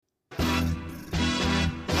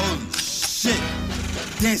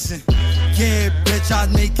dancing. Yeah, bitch, I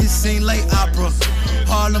make it sing like opera.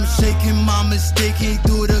 Harlem shaking, my mistake, ain't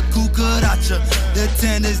do the cucaracha. The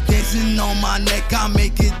tennis dancing on my neck, I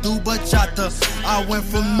make it do bachata. I went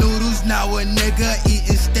from noodles, now a nigga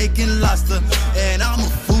eating steak and lobster. And I'm a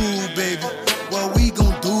fool, baby. What we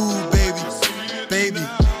gon' do, baby? Baby,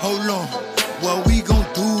 hold on. What we gon'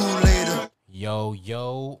 do later?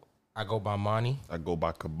 Yo, I go by Monty. I go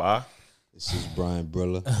by Kaba. This is Brian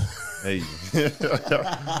Brilla. Hey.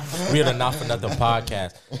 We are the Not For Nothing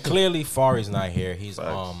podcast. Clearly, Fari's not here. He's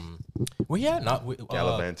where he at?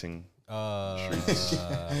 Gallivanting.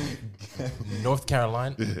 North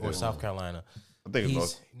Carolina or South Carolina. I think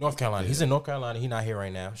He's North Carolina. He's in North Carolina. He's not here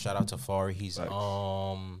right now. Shout out to Fari. He's he went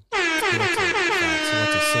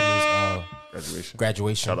to Sydney's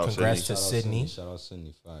graduation. Shout out Congrats Sydney. to Sydney. Shout out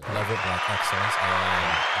Sydney. Fact. Love it, Black excellence. And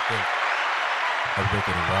I think her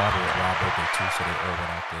birthday to Rob or Rob birthday too, so they all went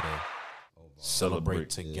out there to celebrate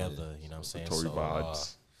together. You know what I'm saying? Tory So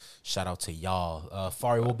vibes. shout out to y'all.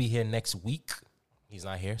 Fari will be here next week. He's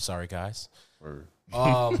not here. Sorry, guys. Word.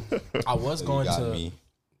 I was going got to me.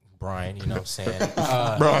 Brian. You know what I'm saying?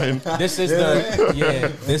 Brian. This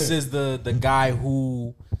is the guy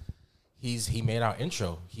who he made our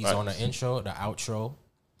intro. He's on the intro, the outro.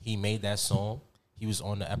 He made that song. He was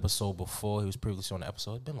on the episode before. He was previously on the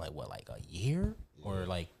episode. It's been like a year or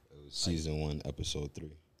like It was season 1, episode 3.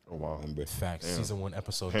 Oh, wow. Remember? facts. Season 1,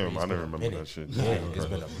 episode Damn, 3. I didn't remember that shit. Yeah, it's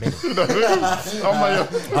been a minute. I'm like, I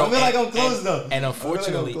feel like I'm close though. And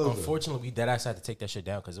unfortunately, we deadass had to take that shit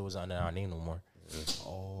down because it wasn't under our name no more.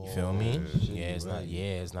 Oh, You feel me? Yeah, it's not.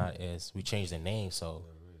 Yeah, it's not. It's we changed the name, so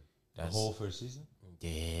the that's whole first season.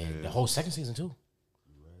 yeah. The whole second season too.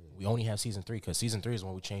 We only have season 3 because season 3 is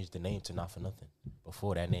when we changed the name to Not For Nothing.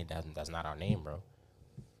 Before that name, that's not our name, bro.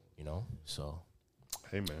 You know, so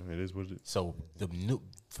hey, man, it is what it is. so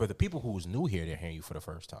for the people who's new here, they're hearing you for the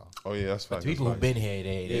first time. Oh, yeah, that's But fact. the people who've been here,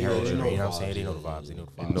 they heard you. You know what I'm saying? They know the vibes. They know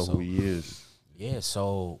the You vibes. know So, who he is. yeah.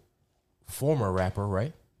 So former rapper,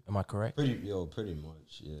 right? Am I correct? Pretty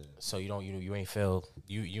much, yeah. So you don't you ain't feel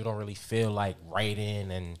you don't really feel like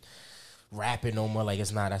writing and rapping no more. Like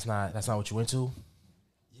that's not what you into.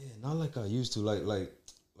 Yeah, not like I used to. Like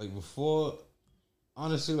before.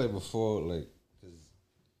 Honestly, like before, like because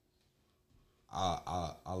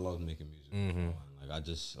I love making music. Like I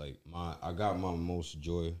just like I got my most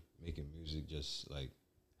joy making music. Just like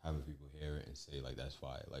having people hear it and say like that's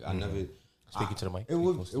fire. Like I never Speaking to the mic. It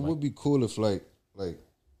would be cool if like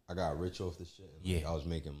I got rich off the shit. And, like, Yeah. I was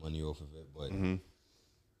making money off of it, but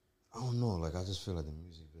I don't know. Like I just feel like the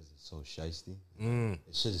music business is so shiesty.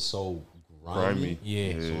 It shit is so grimy.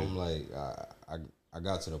 Yeah. So I'm like, I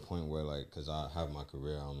got to the point where like, cause I have my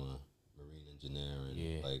career, I'm a marine engineer,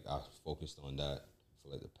 and like I focused on that for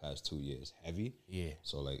like the past 2 years, heavy. Yeah.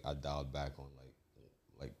 So like I dialed back on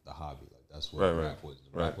like the hobby. Like that's what Right, rap was.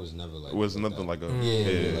 Rap was never like It was like nothing that. like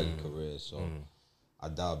a like a career. So I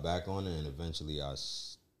dialed back on it, and eventually I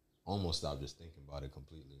almost stopped just thinking about it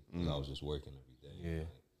completely because I was just working every day. Yeah.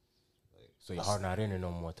 So your heart not in it no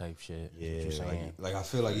more type shit. Yeah, What you saying? like I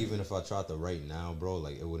feel like even if I tried to write now, bro,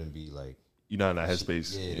 like it wouldn't be like You're not in that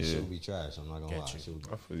headspace. yeah, the shit would be trash. I'm not gonna lie. Get you. Shit would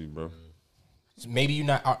be- I feel you, bro. So maybe you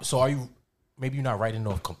not. So are you? Maybe you're not writing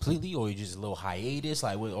off completely, or you just a little hiatus,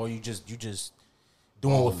 like, or you just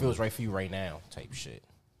doing what feels right for you right now, type shit.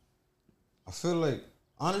 I feel like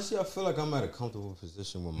honestly, I feel like I'm at a comfortable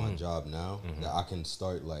position with my job now that I can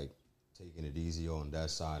start like taking it easy on that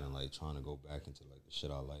side and like trying to go back into like the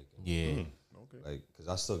shit I like. And, Yeah. Okay. like because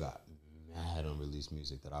I still got mad unreleased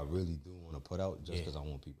music that I really do want to put out just because I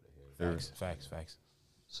want people to hear it. Facts.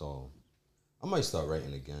 So I might start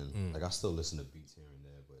writing again. Like I still listen to beats here and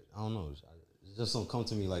there, but I don't know. It just don't come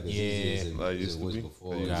to me like as easy as Like it used to was be?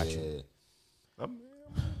 before. Got you.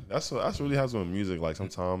 That's really has with music. Like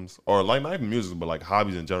sometimes, or like not even music, but like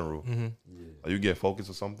hobbies in general. Like you get focused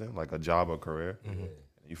on something, like a job or career, and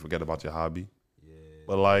you forget about your hobby. Yeah.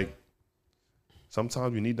 But like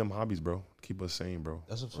sometimes we need them hobbies, bro. Keep us sane, bro.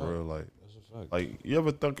 That's a For fact. real, like. That's a fact. Like you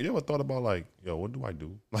ever thought about like, yo, what do I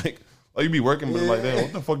do? Like you be working, but like, damn,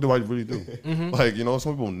 what the fuck do I really do? Like, you know,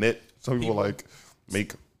 some people knit, some people like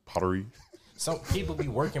make pottery. Some people be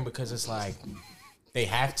working because it's like they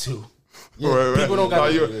have to. Right. People don't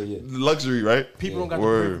got luxury, right? People don't got the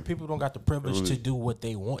Word. people don't got the privilege to do what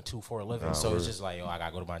they want to for a living. So it's word. just like, yo, I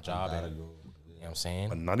gotta go to my job and you know what I'm saying?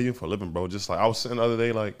 But not even for a living, bro. Just like I was sitting the other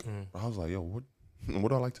day, like I was like, yo, what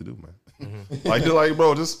do I like to do, man? Like,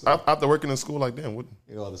 bro, just after working in school, like, damn, what?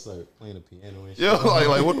 You know, to start playing the piano and shit. Yeah,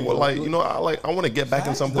 like what, like, you know, I want to get back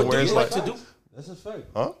in something What where do it's you like like, to do? That's a fact.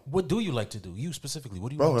 huh? What do you like to do? You specifically, what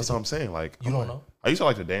do you Bro, like that's to what do? I'm saying. Like, You don't know? I used to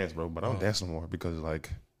like to dance, bro, but I don't dance no more because, like,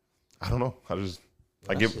 I don't know. I just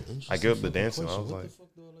I give up the dancing. I was what like, the fuck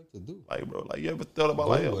do I like to do? like, bro, like, you ever thought about Go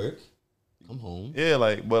like, to work, come home, yeah,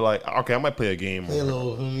 like, but like, okay, I might play a game, play a or,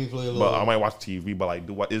 little, play a little. but I might watch TV. But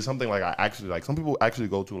like, is something like I actually like? Some people actually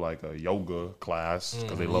go to like a yoga class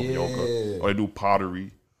because they love yoga, or they do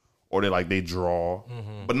pottery, or they draw,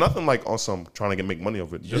 but nothing like on some trying to make money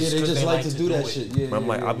of it. yeah, they just like to do that shit. Yeah, I'm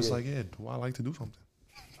like, yeah, I was like, yeah, do I like to do something?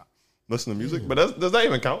 Listen to music, but does that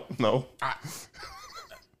even count? No.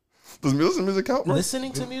 Does listen to music count, bro?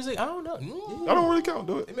 Listening to music, I don't know. That don't really count,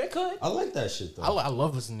 do it? It could. I like that shit though. I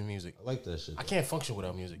love listening to music. I like that shit. I can't function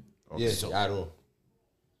without music. Yeah, So- at all.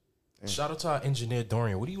 Shout out to our engineer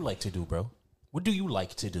Dorian. What do you like to do, bro? What do you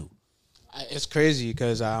like to do? It's crazy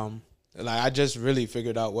because like I just really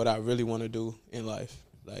figured out what I really want to do in life.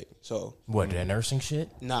 Like so, What, that nursing shit?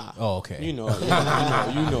 nah. Oh, okay. You know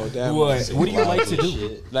that. What do you like to do?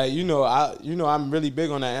 Shit. Like I'm really big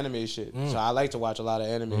on that anime shit. So I like to watch a lot of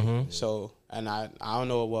anime. So and I don't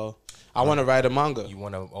know. Well, I want to write a manga. You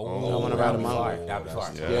want to? I wanna write a manga. That'd be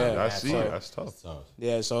fire. Yeah, that's tough.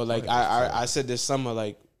 Yeah. So like I said this summer,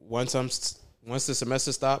 like once the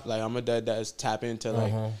semester stopped, like I'm a dad that's tap into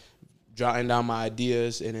like jotting down my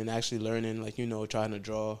ideas and then actually learning, like trying to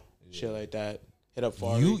draw shit like that. Hit up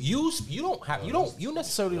Fari. You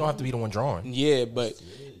necessarily don't have to be the one drawing. Yeah, but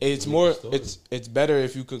it's more. It's better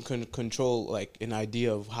if you can control like an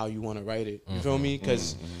idea of how you want to write it. You feel me?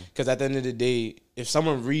 Because at the end of the day, if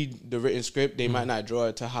someone read the written script, they might not draw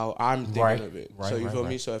it to how I'm thinking of it. So you feel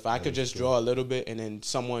me? So if I could just draw a little bit, and then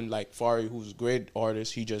someone like Fari, who's a great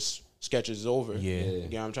artist, he just sketches over. Yeah. You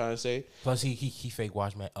know what I'm trying to say? Plus, he fake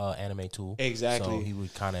watch anime too. Exactly. So he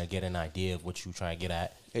would kind of get an idea of what you trying to get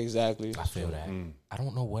at. Exactly. I feel that. I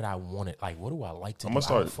don't know what I wanted. Like, what do I like to do? I'ma I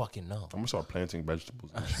don't fucking know. I'm gonna start planting vegetables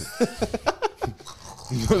and shit.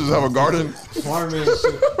 You just have a garden, Farming and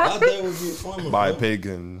shit. My dad would be a farmer. buy a bro. pig,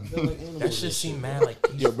 and That shit seem mad like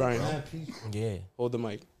peaceful. Yo, Brian, Yeah. hold the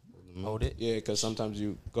mic. Hold it. Yeah, because sometimes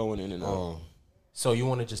you going in and out. Oh, So you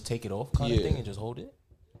want to just take it off kind of Yeah. thing and just hold it?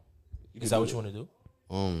 You Is can that do what it. you want to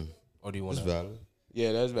do? Or do you want it's to? valid.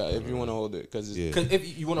 Yeah, that's bad. If you want to hold it, because Yeah. Because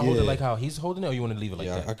if you want to hold it Yeah. like how he's holding it, or you want to leave it like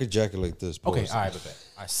Yeah, that? I could jack it like this. Okay, pause. all right, bet.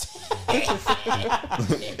 I see.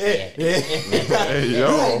 hey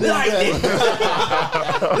yo,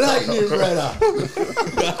 Lightning radar.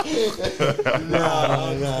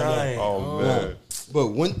 Nah. oh man, But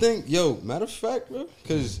one thing, yo, matter of fact, bro,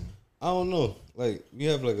 because I don't know, like we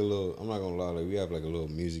have like a little. I'm not gonna lie, like we have like a little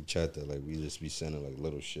music chat that like we just be sending like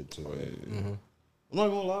little shit to. Like, I'm not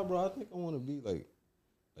gonna lie, bro. I think I want to be like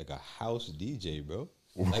a house DJ, bro.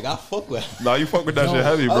 Like I fuck with. nah, you fuck with that shit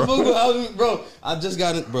heavy, I bro. fuck with house, bro. I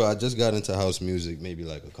just got into house music maybe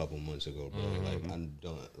like a couple months ago, bro.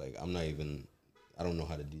 Like I'm not even. I don't know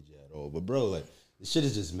how to DJ at all, but bro, like this shit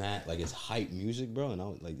is just mad. Like it's hype music, bro. And I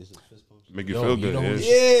was like, this is fist pumps. Make you Yo, feel you good. know who-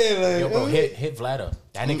 Yeah, Yeah, like Yo, bro, hit Vlad up.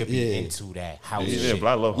 That nigga be Yeah. into that house yeah, shit. but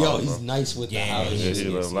I love Yo, house, he's bro. nice with Yeah, the house. yeah, He's he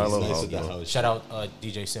love- I love nice house, with the bro. house. Shout out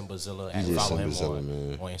DJ Simbazilla and DJ follow him Simbazilla,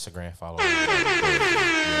 man. on Instagram. Follow him.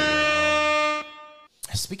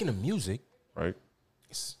 Speaking of music, Right?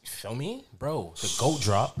 you feel me, bro? The GOAT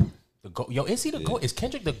drop. The GOAT. Yo, is he the GOAT? Is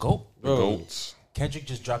Kendrick the GOAT? The goats. Kendrick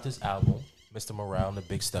just dropped his album, Mr. Morale and the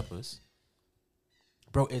Big Steppers.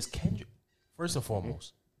 Bro, is Kendrick, first and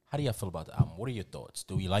foremost, how do y'all feel about the album? What are your thoughts?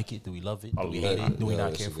 Do we like it? Do we love it? Do we hate it? Do we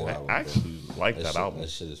not care for it? I actually like that shit, album. That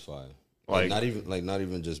shit is fire. Like- not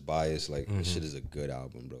even just biased. Like this shit is a good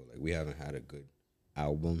album, bro. Like we haven't had a good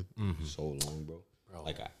album so long, bro.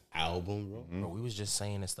 Like an album, bro. Bro, we was just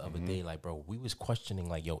saying this the other day, like, bro, we was questioning,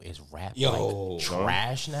 like, yo, is rap Yo. like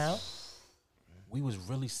trash now? We was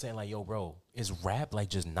really saying, like, yo, bro, is rap like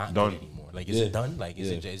just not Done. good anymore? Like, is it done? like, is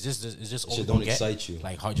it is just all Shit we don't gonna get? excite you.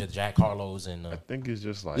 Like Jack Harlow's and I think it's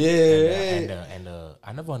just like and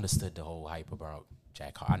I never understood the whole hype about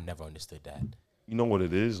Jack. I never understood that. you know what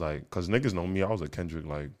it is, like, cause niggas know me. I was a Kendrick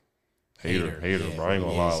like hater, yeah. bro. I ain't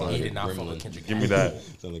gonna Yeah, lie. so Like, he did not gremlin. fuck with Kendrick. give me that.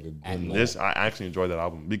 Sound like a And gremlin. This I actually enjoyed that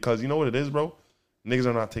album because you know what it is, bro. Niggas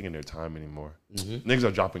are not taking their time anymore. Niggas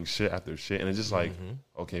are dropping shit after shit, and it's just like,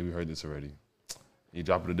 okay, we heard this already. You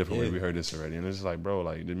drop it a different way. We heard this already, and it's just like, bro,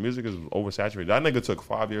 like the music is oversaturated. That nigga took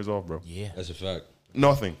 5 years off, bro. Yeah, That's a fact.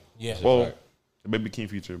 Nothing. yeah. Well, fact. the Baby King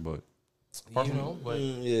feature, but You know, but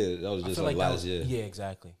Yeah, that was I just feel like like that last was, year. yeah,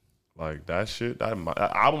 exactly. like that shit, that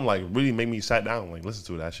album like really made me sat down, like listen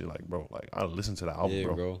to that shit, like bro, like I listen to the album, Yeah,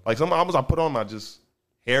 bro. bro. Like some albums I put on, I just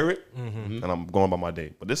hear it, and I'm going by my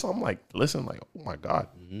day. But this I'm like, listen, like oh my god,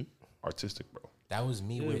 artistic, bro. That was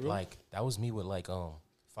me with like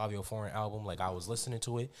Fabio Foreign album. Like I was listening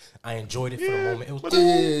to it, I enjoyed it for the moment. It was But cool.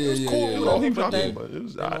 It was cool. yeah, you Bro, know, he but dropped then it, but it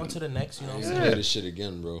was then on to the next. You know what I'm saying? Play this shit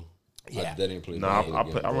again, bro. Yeah. I didn't play. Nah, that I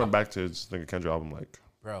again, bro. went back to this nigga Kendrick album like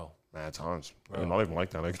bro. mad times. I don't even like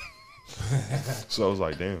that nigga. So I was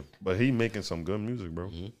like, damn. But he making some good music,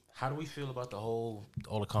 bro. How do we feel about all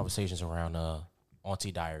the conversations around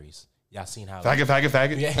Auntie Diaries? Y'all seen how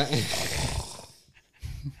Faggot. Yeah.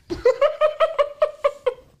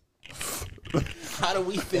 How do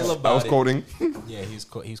we feel about I was it? quoting. Yeah, he's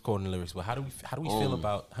quoting the lyrics. But how do we feel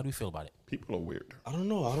about it? People are weird. I don't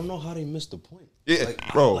know how they missed the point. Yeah,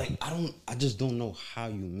 like, bro. I just don't know how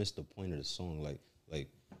you missed the point of the song. Like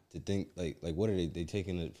to think like what are they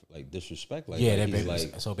taking it like disrespect? Like Yeah, like, they're he's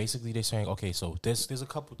like so basically they're saying, okay, so there's a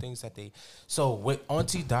couple things that so with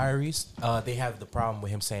Auntie Diaries, they have the problem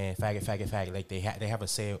with him saying faggot. Like they have a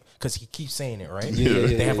say because he keeps saying it, right?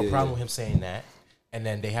 They have a problem with him saying that, and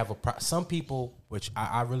then they have some people, which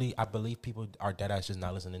I believe people are dead ass just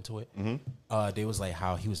not listening to it. They was like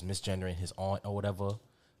how he was misgendering his aunt or whatever.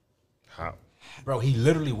 How? Bro, he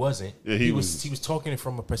literally wasn't. Yeah, he was talking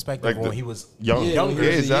from a perspective Like when he was younger. Yeah,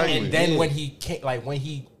 exactly. And then when he came, like when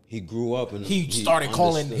he grew up and he started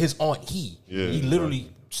calling understood. his aunt he. Yeah, he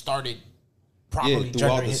literally started properly throughout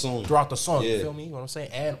gendering the song. throughout the song. Yeah. You feel me? You know what I'm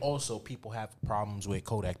saying? And also, people have problems with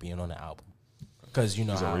Kodak being on the album because you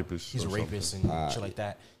know He's a how rapist he's a or rapist and shit like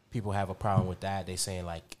that. People have a problem with that. They saying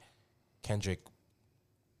like Kendrick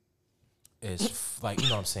is like, you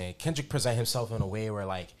know what I'm saying? Kendrick present himself in a way where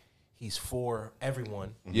like he's for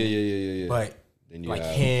everyone. Yeah. But Then you like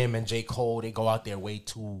have- him and J. Cole, they go out their way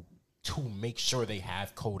to make sure they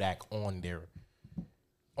have Kodak on their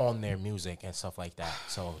music and stuff like that.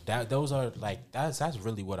 So those are like that's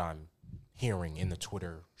really what I'm hearing in the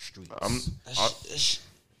Twitter streets.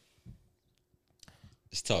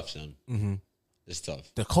 It's tough, son. Mm-hmm. It's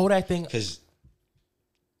tough The Kodak thing. because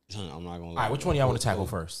I'm not gonna lie. All right, which one y'all want to tackle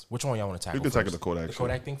first? Which one y'all want to tackle? We can tackle first? the Kodak The shit.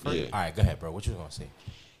 Kodak thing first. Yeah. All right, go ahead, bro. What you gonna say?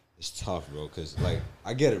 It's tough, bro. Because like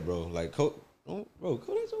I get it, bro. Like Kodak's a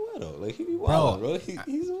weirdo. Like he be wild, bro. He's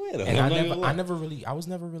a weirdo. And I'm not gonna lie. I was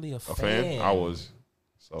never really a A fan. fan? I was.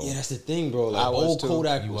 So Yeah, that's the thing, bro. Like I was old too.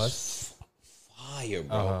 Kodak You was fire,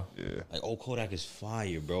 bro. Uh-huh. yeah. Like old Kodak is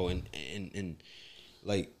fire, bro. And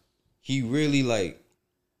like he really like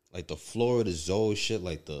the Florida Zoe shit,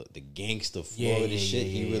 like the gangster Florida shit.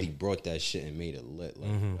 He really brought that shit and made it lit.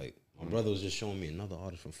 Like my brother was just showing me another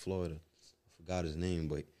artist from Florida. I forgot his name,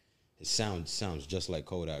 but it sounds just like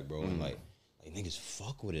Kodak, bro. And like niggas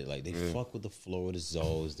fuck with it. Like they fuck with the Florida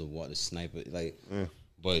Zoes, the sniper, like.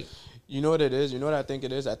 But You know what it is? You know what I think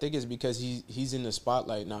it is? I think it's because he's in the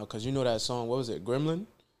spotlight now. Because you know that song, what was it, Gremlin?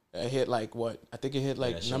 It hit like what? I think it hit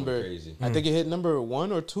like that shit number. went crazy. I think it hit number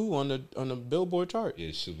 1 or 2 on the Billboard chart.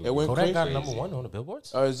 yeah, super. It went Kodak crazy. got number 1 on the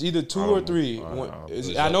billboards. It's either 2 I or don't 3. know. One- It it's-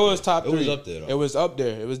 was I up know there. it's top 3. It was up there, though. It was up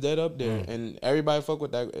there. It was dead up there, and everybody fuck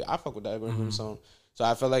with that. I fuck with that Gremlin song. So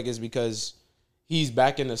I feel like it's because he's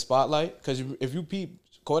back in the spotlight. Because if you peep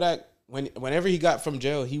Kodak, whenever he got from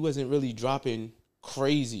jail, he wasn't really dropping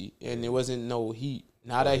crazy, and there wasn't no heat.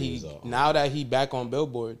 Now that he back on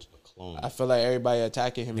billboards, clone. I feel like everybody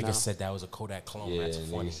attacking him now. Niggas said that was a Kodak clone. Yeah, That's and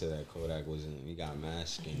funny. niggas said that Kodak wasn't. He got mad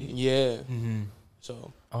skinny. Yeah.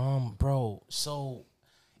 So Bro, so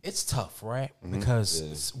it's tough, right?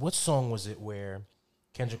 Because what song was it where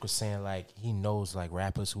Kendrick was saying like he knows like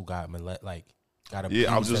rappers who got got abused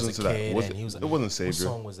Yeah, I was as listening a to that. kid, Was and it- he was it wasn't What Savior.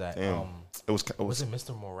 song was that? Damn. It was Was it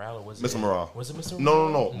Mr. Morale or was Mr. it Morale. Was it Mr. No,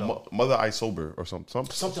 Morale? no. Mother I Sober or something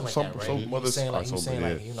Something like that, right? He Mother was saying like I Sober,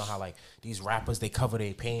 like yeah. you know how like these rappers they cover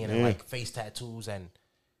their pain and like face tattoos and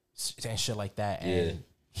shit like that, and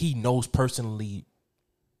he knows personally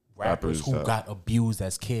rappers Rappers who that- got abused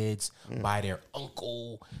as kids by their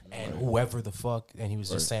uncle and whoever the fuck, and he was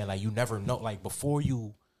just saying like you never know, like before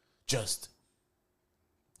you just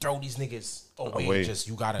throw these niggas away. Just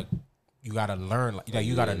you gotta learn, like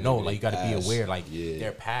you gotta know, like you gotta be aware, like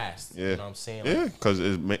their past. Yeah. You know what I'm saying? Yeah, Like, because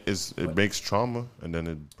it makes trauma and then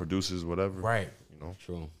it produces whatever. right. You know.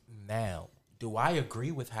 True. Now, do I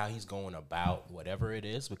agree with how he's going about whatever it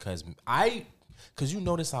is? Because you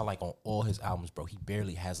notice how like on all his albums, bro, he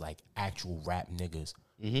barely has like actual rap niggas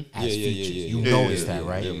as features. You Yeah, notice yeah, that,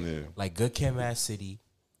 right? yeah. Like Good Kid, Mad City,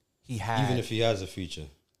 he had Even if he has a feature,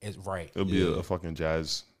 it's right. It'll be a fucking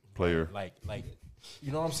jazz player. Like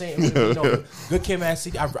you know what I'm saying? You know, Good Kid, Mad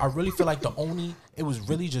City. I really feel like it was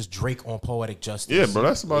really just Drake on Poetic Justice. Yeah, bro,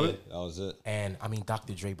 that's about it. that was it. And I mean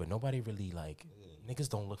Dr. Dre, but nobody really like niggas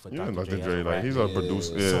don't look for Yeah, Dr. Dr. Dre. Dre, like he's a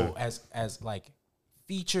producer. Yeah. So as like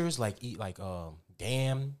features, like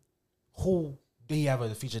Damn, who did he have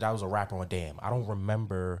a feature that was a rapper on Damn? I don't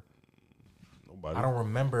remember. Nobody. I don't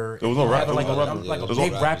remember. There was no rap. Like There was no a rapper. like a There was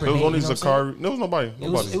big no- rapper. There was name, only you know what I'm saying? Zakari. There was nobody. It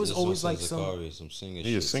was Nobody. always like some. Zakari, some singer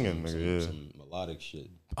He a shit, singing nigga, yeah. some melodic shit.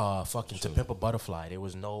 fucking To Pimp a Butterfly. There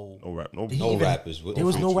was no No No rappers. There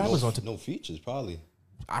was no features. rappers on. No features, probably.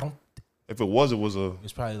 I don't. If it was a.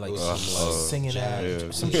 It's probably like some, singing jazz.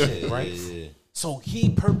 at some Yeah, shit, right? yeah. So he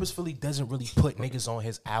purposefully doesn't really put niggas on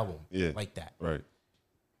his album like that. Right.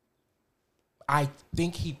 I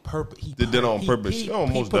think he Did that on purpose. He Oh,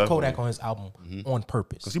 most put Kodak definitely. on his album on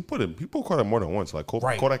purpose. Because he put Kodak more than once. Like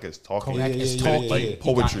Kodak is talking. Kodak is yeah, talking yeah, like yeah. He got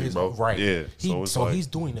poetry, his- bro. Right. Yeah. So it's he's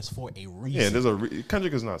doing this for a reason. Yeah, there's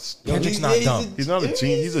Kendrick is not. Kendrick's not dumb. He's not a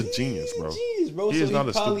genius. He's a genius, bro. Genius, bro. He So is not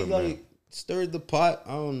a probably stupid man. like stirred the pot.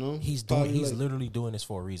 I don't know. He's literally doing this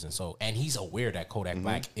for a reason. So, and he's aware that Kodak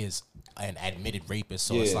Black is an admitted rapist.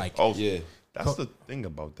 So it's Yeah. like, Oh, Yeah. That's the thing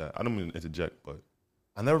about that. I don't mean to interject, but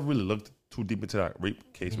I never really looked too deep into that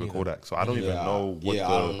rape case with Kodak, so I don't even know what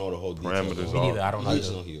I don't know the whole parameters details. Me neither. I are. don't I know.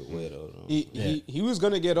 just know he a weirdo. though. He was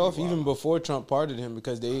gonna get off even before Trump pardoned him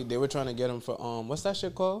because they were trying to get him for what's that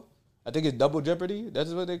shit called? I think it's double jeopardy.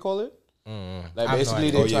 That's what they call it. Like I have no basically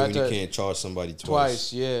idea. they Oh yeah, tried when you to can't charge somebody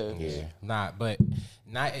twice. Yeah. But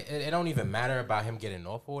it don't even matter about him getting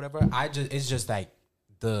off or whatever. It's just like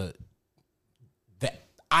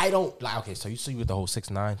I don't like. Okay, so you see with the whole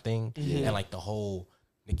 6ix9ine thing and like the whole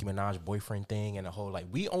Nicki Minaj boyfriend thing and the whole like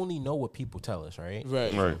we only know what people tell us, right?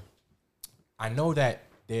 Right. Right. I know that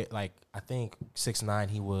they like I think 6ix9ine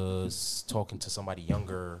he was talking to somebody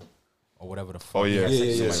younger or whatever the fuck. Oh, yeah. He had sex with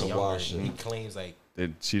Yeah, somebody some younger, wild and shit. he claims like She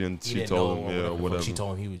he She didn't told know him, yeah, the fuck whatever. she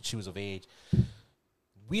told him she was of age.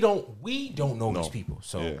 We don't know these people,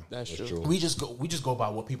 so Yeah. That's true. true. we just go by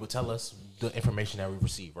what people tell us, the information that we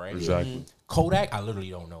receive, right? Exactly. Kodak, I literally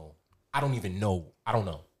don't know. I don't even know. I don't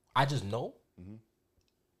know. I just know.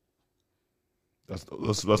 That's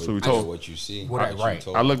what we Know told. what you see. What I- what you right.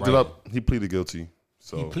 told. I looked it Right. up. He pleaded guilty.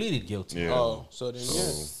 So He pleaded guilty. Yeah. Oh, so then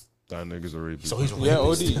So that nigga's a rapist. So he's a Yeah,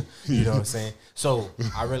 rapist. OD. You know what I'm saying? So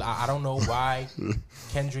I don't know why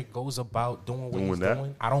Kendrick goes about doing what he's that?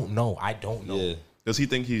 doing. I don't know. I don't know. Yeah. Does he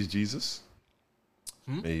think he's Jesus?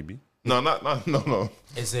 Hmm? Maybe. No, no.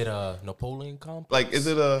 Is it a Napoleon complex? Like, is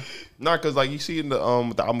it a not? Because like you see in the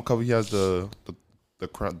album cover, he has the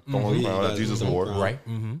crown, thorn crown that Jesus wore. right?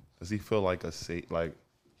 Mm-hmm. Does he feel like like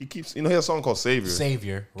he keeps? You know, he has a song called Savior.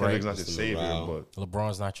 Savior, right? Kendrick's not your Mr. savior, Morale. but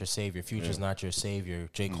LeBron's not your savior. Future's not your savior.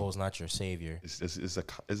 J. Cole's not your savior. is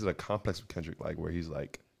it a complex with Kendrick, like where he's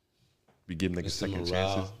like, we give niggas Mr. second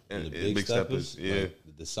Morale chances and the Big big Steppers, steppers, yeah. like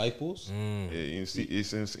the disciples. Yeah, you see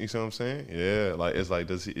what I'm saying? Yeah, like it's like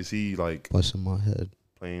is he like Busting my head.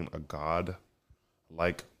 playing a god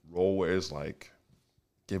like role where it's like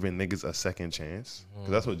giving niggas a second chance?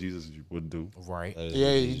 Because that's what Jesus would do. Right.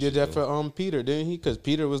 Yeah, he did that for Peter, didn't he? Because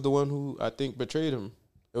Peter was the one who I think betrayed him.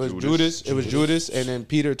 It was Judas. It was Judas, and then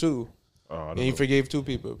Peter too. I don't And he know. forgave two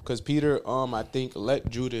people because Peter, I think, let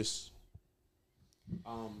Judas.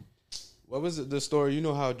 What was it? The story? You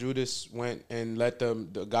know how Judas went and let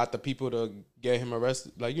got the people to get him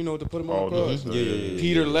arrested, like to put him on the cross. yeah.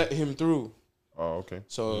 Peter let him through. Oh, okay.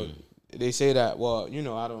 So they say that. Well,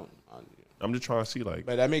 I'm just trying to see like,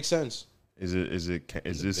 but that makes sense. is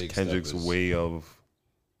this big Kendrick's steppers. way of?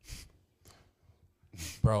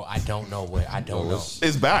 Bro, I don't know what I don't know.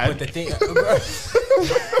 It's bad. But the thing,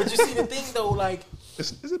 but you see the thing though, like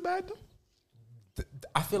Is it bad though?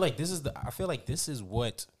 I feel like this is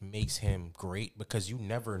what makes him great because you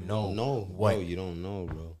never know Don't know what bro, you don't know,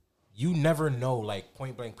 bro. you never know, like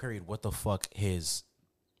point blank period, what the fuck his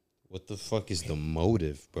What the fuck is the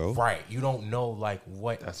motive, bro? right. You don't know like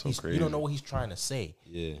what That's so you crazy. don't know what he's trying to say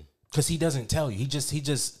Yeah. because he doesn't tell you. He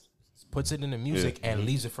just puts it in the music and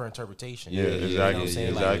leaves it for interpretation. Yeah, You know what exactly, I'm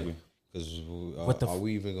saying? Like, exactly. Because What the are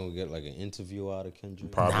we even gonna get like an interview out of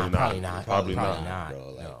Kendrick? Probably not. probably not. Probably Probably not. not.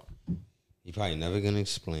 bro. Like, no. he probably never gonna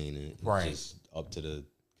explain it. It's Right. just up to the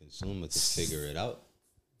consumer to figure it out.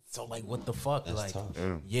 So like, what the fuck? That's like, tough.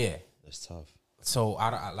 yeah. That's tough. So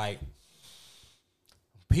I like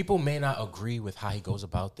people may not agree with how he goes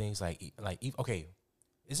about things. Like okay,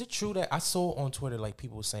 is it true that I saw on Twitter like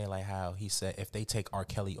people saying like how he said if they take R.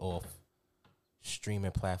 Kelly off streaming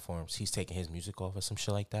platforms, he's taking his music off or some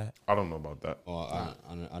shit like that. I don't know about that. Oh, I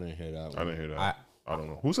didn't hear that. I didn't hear that. I- I don't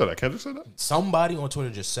know. Who said that? Kendrick said that? Somebody on Twitter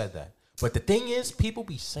just said that. But the thing is, people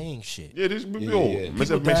be saying shit. Yeah, these people yeah.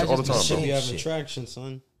 misinformation all the People time, that bro. You having shit. traction,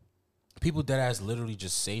 son. People dead ass literally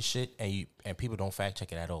just say shit and people don't fact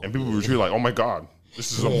check it at all. And people retreat like, oh my god,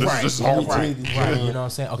 this is Right, this is horrible. right. You know what I'm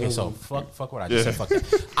saying? Okay, so fuck what I just said. Fuck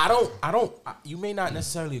that. I don't. You may not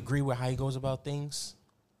necessarily agree with how he goes about things,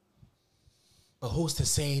 but who's to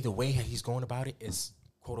say the way he's going about it is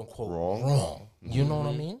quote unquote wrong? You know what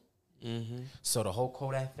I mean? So the whole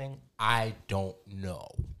Kodak thing, I don't know.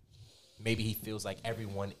 Maybe he feels like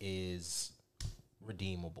everyone is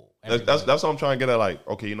redeemable. That's what I'm trying to get at. Like,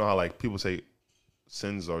 okay, you know how like people say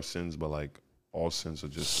sins are sins, but like all sins are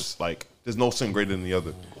just it's like there's no sin greater than the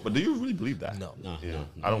other. But do you really believe that? No.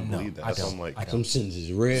 I don't believe that. I That's don't. I'm like, I don't. Some sins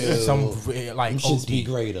is real. Like them shits be OD.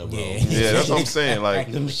 greater, bro. yeah, that's what I'm saying.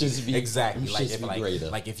 Like, Them shits be Exactly. Them Like shits if, be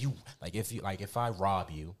greater. if I rob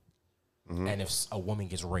you, and if a woman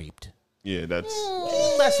gets raped, yeah, that's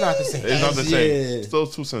that's not the same. it's not the same. Yeah. Still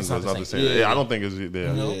two sins. It's not the same. Yeah. Yeah, I don't think it's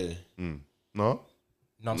there. Yeah. No,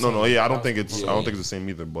 I'm no, saying- yeah, I don't think it's the same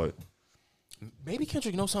either. But Maybe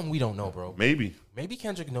Kendrick knows something we don't know, bro. maybe Maybe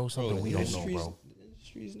Kendrick knows something we don't know, bro.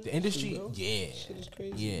 The industry, yeah, is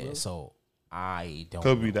crazy, yeah. bro. So I don't.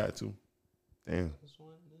 could know. be that too. Damn.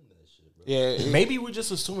 Yeah, Maybe we're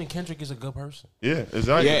just assuming Kendrick is a good person. Yeah,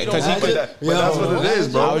 exactly. Yeah, 'cause he but that's what it is,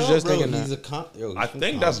 bro. I was just bro, thinking he's that. I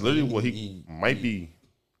think that's literally what he might be.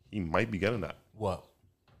 He might be getting at. What?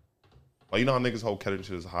 Like, you know how niggas hold Kendrick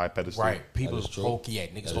to his high pedestal? Right. People is true. hold, yeah,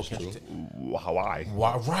 niggas hold Kendrick. Why?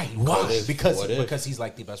 Why? Right. Why? if? Because What if? because he's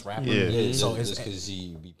like the best rapper. Yeah. Yeah, So just it's because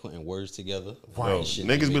he be putting words together. Right. Yo, And shit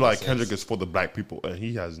niggas be making like sense. Kendrick is for the black people, and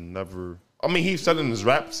he has never. I mean, he's said in his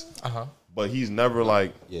raps, Uh-huh. but he's never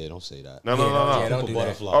like. Yeah, don't say that. No. Yeah, don't do that.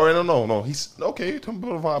 Butterfly. All right, no. He's okay,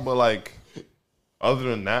 butterfly, but like, other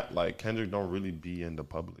than that, like Kendrick don't really be in the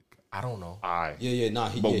public I don't know. eye. Yeah, nah,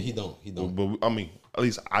 he But- don't. But I mean, at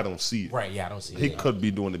least I don't see it. Right. Yeah, I don't see He it. could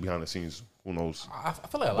be doing it behind the scenes. Who knows? I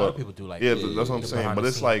feel like a lot But- of people do like. Yeah, that's what I'm the saying. behind But the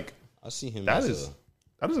it's scenes. like I see him. that as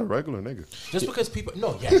is a regular nigga. just because people.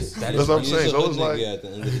 No. Yes. That That's is. what I'm right. he's saying. a So hood it's like nigga at the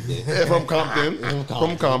end of the day. yeah,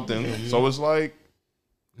 from Compton. So it's like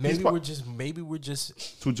Maybe pro- we're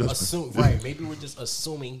just Too judgmental. assume right. Maybe we're just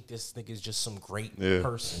assuming this nigga is just some great yeah,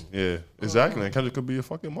 person. yeah, exactly. And Kendrick could be a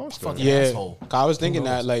fucking monster. Fucking Yeah, asshole. 'Cause I was thinking Who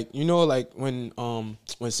that, knows? like, you know, like when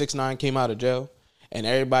 6ix9ine came out of jail and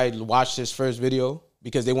everybody watched his first video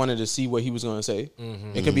because they wanted to see what he was gonna say.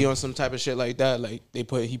 Mm-hmm. It could be on some type of shit like that. Like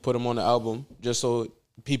he put him on the album just so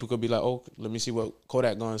people could be like, oh, let me see what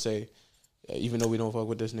Kodak gonna say. Even though we don't fuck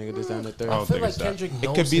with this nigga, this, that, and the third. I I don't feel think like it's that. Kendrick It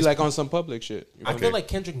knows. could be his- like on some public shit. You I feel feel me? like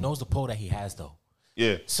Kendrick knows the pull that he has though.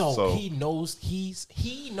 Yeah. So he knows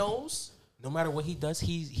he knows no matter what he does,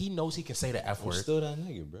 he knows he can say the F I'm word. still that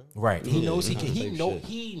nigga, bro. Right. He knows he can Type shit.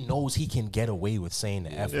 he knows he can get away with saying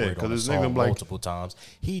the F word 'cause on a this nigga song like- multiple times.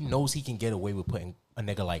 He knows he can get away with putting a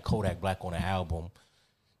nigga like Kodak Black on an album.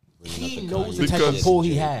 He up the knows Kanye the type of shit. pull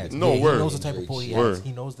he has. No, He word. knows the type of pull he has. Word.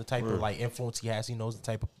 He knows the type of like influence he has. He knows the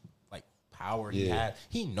type of like power he Yeah. has.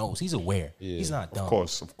 He knows. He's aware. Yeah. He's not dumb. Of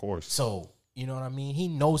course. So you know what I mean? He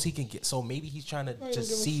knows he can get. So maybe he's trying to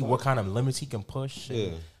just see what kind of limits he can push. and-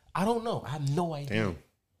 Yeah. I don't know. I have no idea. Damn.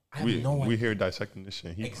 I have We no idea. here dissecting this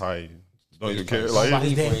shit. He Ex- probably don't even care. Going by Like,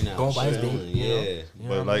 his day. Right now, Going by his shit, day. man. you know? Yeah.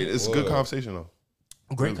 but like it's a good conversation though.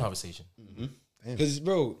 Great conversation. Because,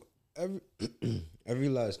 bro, every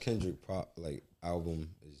last Kendrick album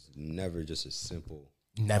is never just a simple.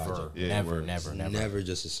 Never, project. Yeah, never, word. never, never. Never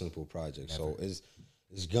just a simple project. So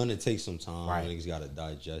it's gonna take some time. Right. Niggas gotta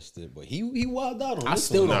digest it. But he wilded out on I this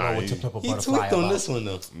still one. don't know Nah, what to pimp a He butterfly tweaked on about. this one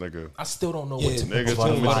though. Nigga. I still don't know Yeah, what to pimp Nigga a told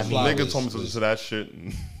me butterfly Butterfly means. nigga told me to was- listen to that shit.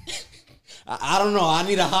 And I don't know. I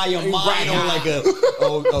need a higher mind or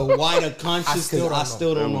like a wider conscious still because don't I know.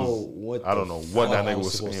 still don't It was- know what. I don't know what fuck that I nigga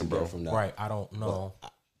was supposed saying, to bro. get from that. Right, I don't know.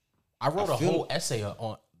 I wrote a feel- whole essay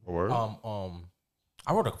on Word?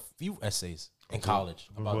 I wrote a few essays in college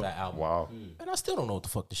about that album. Wow. And I still don't know what the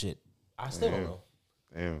fuck the shit. I still don't know.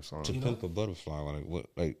 Damn, son. To Pimp a Butterfly,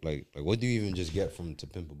 what do you even just get from To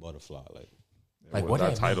Pimp a Butterfly? Like What what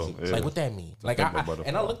that that title means. is. Like what that means. Like Pimp a and I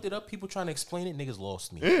Butterfly. looked it up. People trying to explain it. Niggas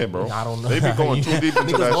lost me. Yeah, bro. I don't know. They be going too deep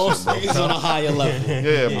into Niggas that lost shit, me. bro. It's on a higher level.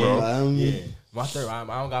 Yeah, bro. My third. I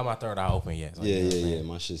don't got my third eye open yet. So Yeah.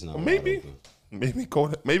 My shit's not. Maybe. wide open. Maybe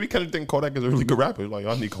Kodak. Maybe Kendrick think Kodak is a really good rapper. Like,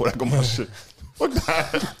 I need Kodak on my shit. Fuck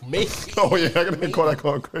that. Maybe. Oh yeah, I gotta Kodak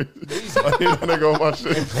going crazy. I need that nigga on my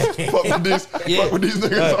shit. Fuck with these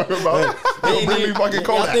niggas talking about. Yo, bring me fucking Y'all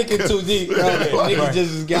Kodak. thinking too deep. Bro. Niggas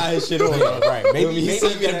just got his shit on. Right. Maybe He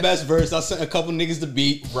sent me the that- best verse. I sent a couple niggas the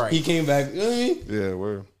beat. Right. He came back. You know what I mean? Yeah,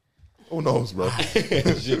 where? Who knows, bro?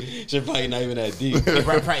 shit probably not even that deep.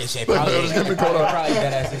 Probably shit. Probably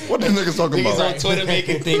that ass. What these niggas talking Niggas about? on Twitter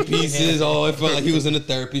making think pieces. Oh, it felt like he was in a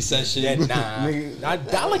therapy session. Nah. I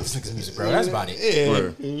like this nigga's music, bro. That's about it.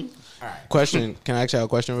 Where? Question. Can I ask y'all a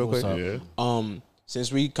question real quick? up? Yeah.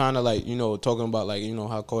 Since we kind of like, talking about like,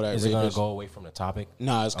 how Kodak Is it gonna raped us- go away from the topic?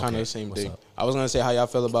 Nah, it's kind of Okay, the same what's thing. up? I was gonna say how y'all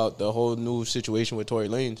feel about the whole new situation with Tory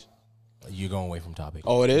Lanez. You're going away from topic.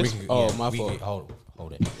 Oh, it is? We can- Oh, my we fault. can- hold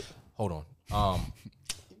it. Hold on.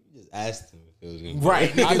 Just asked him if it was gonna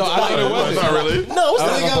Right. I thought it was. Not really. No, it's not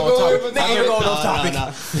Nigga, going go on away topic. from Nigga, you're going off Nah, topic.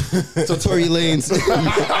 nah. So Tory Lanez.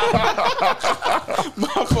 My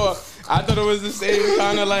fault. I thought it was the same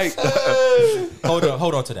kind of like.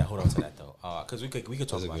 Hold on to that though, because we could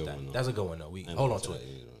talk That's a about good that. one, though. That's a good one though. We I hold know on to that, it.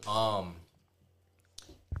 you know.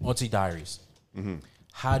 Auntie Diaries.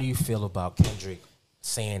 How do you feel about Kendrick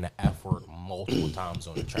saying the F word multiple times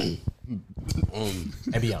on the track?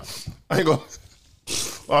 And be honest. I ain't going.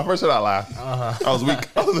 When I first heard, I laughed. I was weak.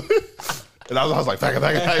 And I was like,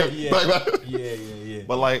 faggot. Yeah.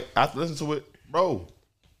 But like after listening to it, bro,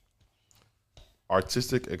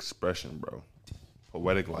 artistic expression, bro,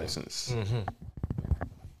 poetic license.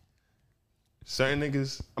 Certain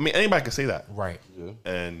niggas, I mean, anybody can say that, Right.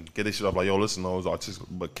 and get this shit off like, yo, listen, those artistic.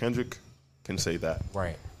 But Kendrick can say that,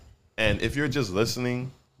 Right. and if you're just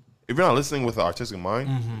listening, if you're not listening with an artistic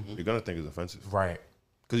mind, you're gonna think it's offensive Right.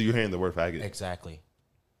 because you're hearing the word faggot. Exactly.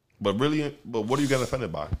 But really, what are you getting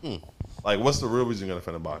offended by? Like, what's the real reason you're getting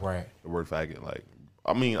offended by? Right. The word faggot. Like,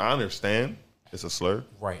 I mean, I understand it's a slur,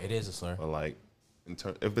 Right. It is a slur. but like,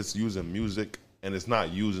 if it's used in music and it's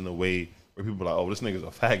not used in a way where people are like, oh, this nigga's a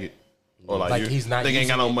faggot, or like He's not. nigga ain't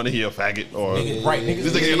got no using money, he a faggot, or Right.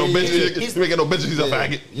 this nigga ain't no bitch, he ain't got no bitches, he's a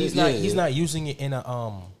faggot. He's not using it in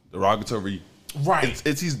a Derogatory. Right.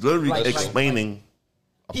 It's he's literally Like- explaining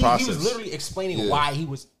a He process. was literally explaining why he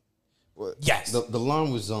was. Yes. The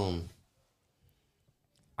line was I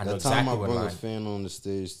know that time exactly I what brought a line. fan on the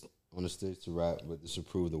stage to rap, but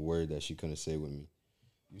disapproved the word that she couldn't say with me.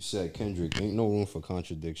 You said, Kendrick, ain't no room for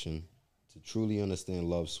contradiction. To truly understand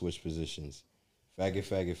love, switch positions. Faggot,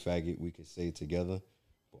 faggot, faggot, we can say together,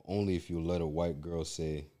 but only if you let a white girl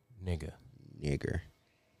say Nigga. nigger.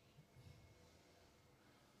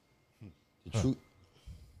 The truth.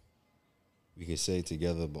 We can say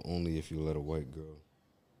together, but only if you let a white girl.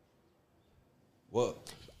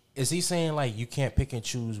 What? Is he saying like you can't pick and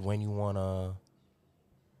choose when you wanna?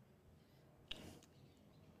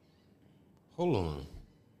 Hold on.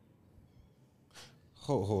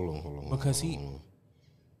 Hold on. Because hold on.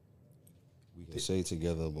 We can say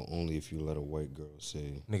together, but only if you let a white girl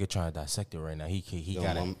say. Nigga trying to dissect it right now. He Yo,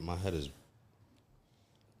 got it. my head is.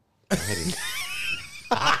 My head is.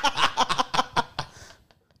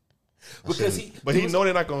 Because he. But he know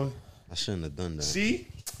they're not gonna I shouldn't have done that. see.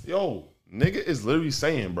 Yo, nigga is literally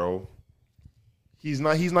saying, bro. He's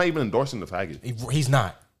not even endorsing the faggot. He's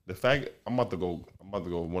not. The faggot. I'm about to go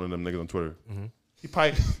one of them niggas on Twitter. He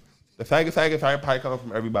probably the faggot probably coming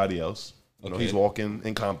from everybody else. You know, he's walking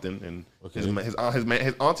in Compton, and his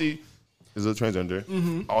auntie is a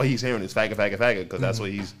transgender. All he's hearing is faggot, because that's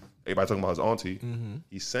what he's. Everybody talking about his auntie.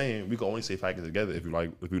 He's saying we can only say faggot together if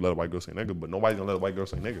you let a white girl say nigga, but nobody's gonna let a white girl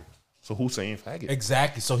say nigga. So who's saying faggot?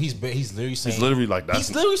 Exactly. So he's literally saying. He's literally like that.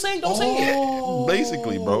 He's literally saying don't say it.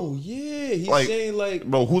 Basically, bro. Oh yeah, he's Like, saying like.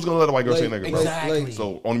 Bro, who's gonna let a white girl say nigga, bro? Exactly.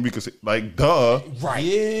 So only we could say like duh. Right.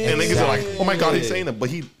 Yeah. And niggas are like, oh my god, he's saying it, but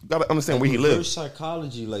he gotta understand where he reverse lives.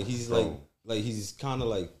 psychology, like he's Bro. like he's kind of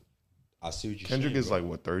like. I see what you're Kendrick saying, is bro. like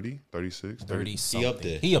what 30, 36, 30 30. something. up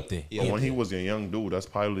there. He up there. Yeah. But when he was a young dude, that's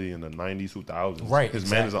probably in the 90s, 2000s. Right, His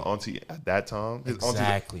man is an auntie at that time. His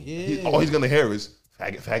Exactly. auntie, all he's gonna hear is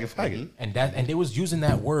faggot. And they was using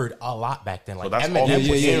that word a lot back then. Like that's all Eminem he was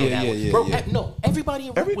was saying saying. that word. Yeah, Bro, yeah. no, everybody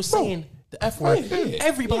in rap was saying the F word.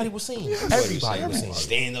 Everybody was saying. Everybody was saying.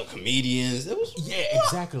 Stand up comedians. It was Yeah,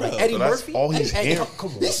 exactly. Like Bro, Eddie so that's Murphy. all he's hearing.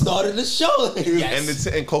 Come on. They started the show. Yes. And it's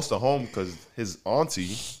hitting close to home because his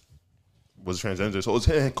auntie was transgender, so it's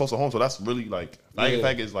hitting close to home. So that's really like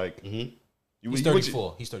faggot is like you He's with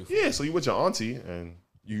 34. He's 34. yeah, so you with your auntie and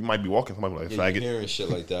you might be walking somebody like Yeah, you're faggot, hearing shit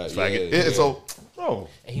like that. faggot. Yeah. So bro,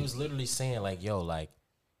 And he was literally saying like, yo, like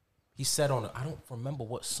he said on I don't remember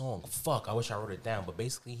what song. Fuck, I wish I wrote it down. But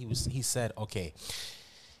basically he said, okay,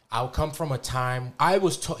 I'll come from a time I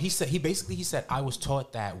was taught. He said I was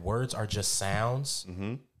taught that words are just sounds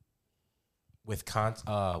with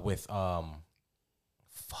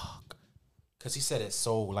fuck. Because he said it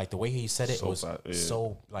so, like, the way he said it So was fat, yeah.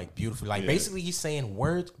 so, like, beautiful. Like, Yeah. basically, he's saying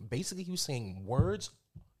words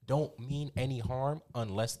don't mean any harm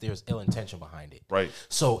unless there's ill intention behind it. right?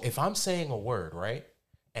 So, if I'm saying a word, right,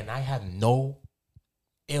 and I have no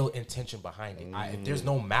ill intention behind it, if there's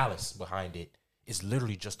no malice behind it, it's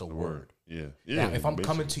literally just a word. Yeah. Now, if I'm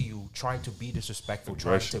coming to you trying to be disrespectful,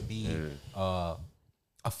 trying to Aggression, be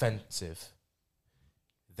offensive,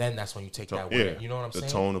 then that's when you take that yeah, word. You know what I'm saying?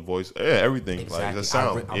 The tone of voice, yeah, everything, Exactly. like the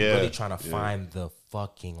sound. I'm yeah, really trying to yeah. find the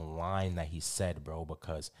fucking line that he said, bro,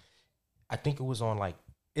 because I think it was on like,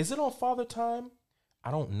 is it on Father Time?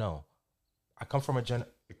 I don't know. I come from a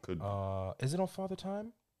It could. is it on Father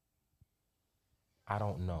Time? I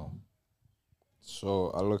don't know.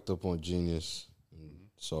 So I looked up on Genius and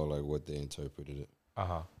saw like what they interpreted it.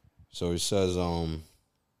 Uh-huh. So it says,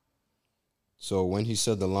 so when he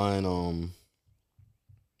said the line,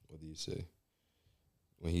 what do you say?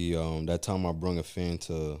 When he that time I brung a fan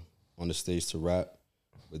on the stage to rap,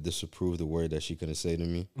 but disapproved the word that she couldn't say to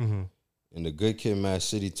me. Mm-hmm. In the Good Kid, Mad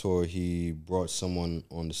City tour, he brought someone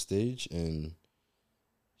on the stage and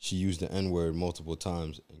she used the N-word multiple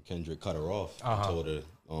times, and Kendrick cut her off and told her,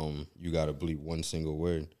 you gotta bleep one single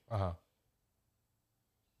word.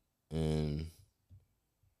 And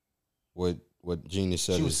what Genius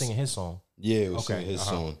said, she was singing his song. Yeah, it was singing his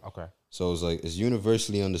song. Okay. So it was like, it's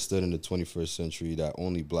universally understood in the 21st century that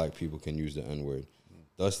only black people can use the N-word.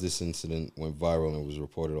 Thus, this incident went viral and was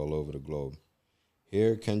reported all over the globe.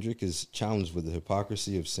 Here, Kendrick is challenged with the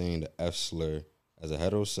hypocrisy of saying the F slur as a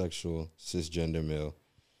heterosexual, cisgender male.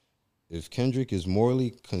 If Kendrick is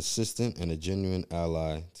morally consistent and a genuine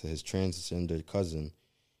ally to his transgender cousin,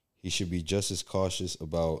 he should be just as cautious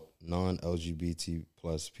about non-LGBT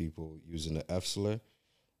plus people using the F slur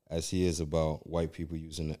as he is about white people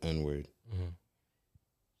using the N-word. Mm-hmm.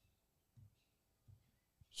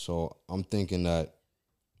 So I'm thinking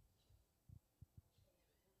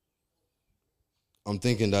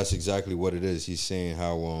that's exactly what it is. He's saying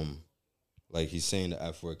how he's saying the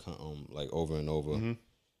F word like over and over. Mm-hmm.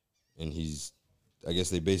 And I guess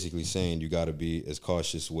they basically saying you got to be as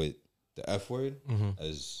cautious with the F word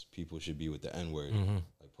as people should be with the N word,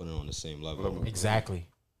 like putting it on the same level. Exactly,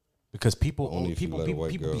 because people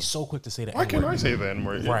be so quick to say the N word. Why can't I say the N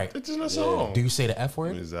word? Right, it's in a song. Do you say the F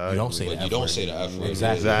word? Exactly. You don't say the F word. You don't say the F word.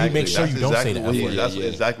 Exactly. You make sure you don't say the F word. That's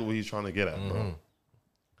exactly what he's trying to get at, bro.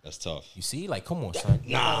 That's tough. You see, like, come on, son.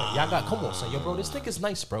 Come on, son. Yo, bro, this nigga's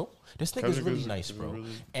nice, bro. This nigga's really nice, bro.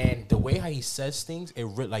 And the way how he says things, you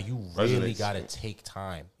really gotta take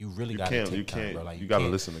time. You really gotta take time, bro. Like, you gotta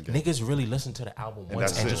listen again. Niggas really listened to the album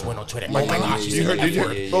once and just went on Twitter. Oh my gosh, you heard?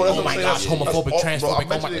 Oh my gosh, homophobic, transphobic.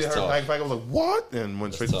 Bro, I heard I was like, what? And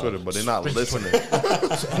went straight to Twitter, but they're not listening.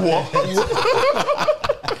 What?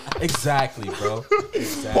 Exactly, bro.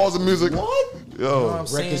 Exactly. Pause the music. What? Yo,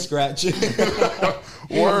 record scratch.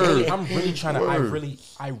 Word. I'm really trying to.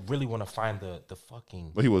 I really want to find the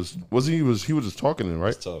fucking. But he was just talking,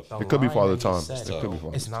 right? It's tough. It could be Father Time.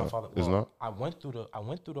 It's not Father. It's not. I went through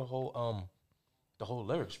the whole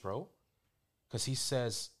lyrics, bro, because he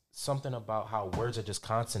says something about how words are just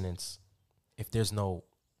consonants if there's no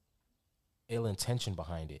ill intention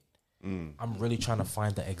behind it. I'm really trying to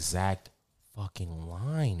find the exact fucking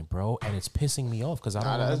line, bro, and it's pissing me off because I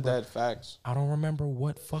don't remember. That's facts. I don't remember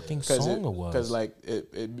what fucking song it was. Because like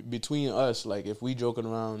it between us, like if we joking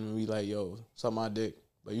around and we like, yo, suck my dick,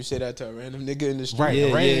 but you say that to a random nigga in the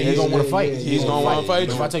street, right? He's gonna want to fight. He's gonna want to fight.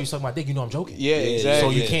 If I tell you suck my dick, you know I'm joking. Yeah, exactly.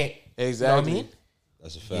 So you can't. Exactly. You know what I mean?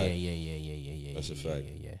 That's a fact. Yeah. That's a fact.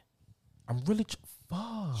 Yeah. I'm really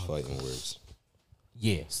fuck. Fighting words.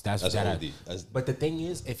 Yes, that's but the thing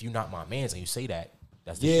is, if you're not my man's and you say that,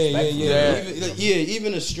 that's disrespectful.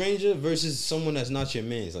 Even a stranger versus someone that's not your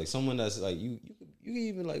man's, like someone that's like you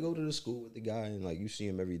even like go to the school with the guy and like you see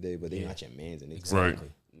him every day, but they're not your man's. And exactly.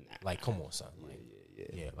 Like, come on, son. Like,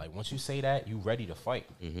 like once you say that, you ready to fight.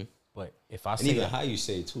 But if I say even that, how you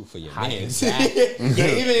say it too for your man, even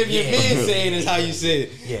if your man saying is how you say it,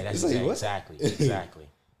 that's like, exactly.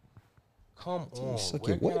 Come on, suck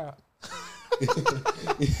your what?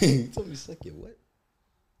 You told me suck your what?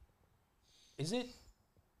 Is it?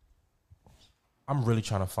 I'm really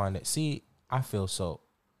trying to find it. See, I feel so.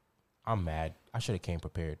 I'm mad. I should have came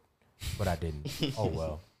prepared, but I didn't. Oh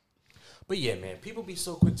well. But yeah, man, people be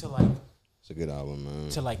so quick to like. It's a good album, man.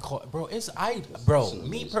 To like, bro,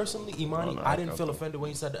 me personally, Imani, I didn't feel offended when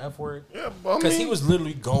he said the F word. Yeah, because he was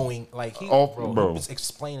literally going like he was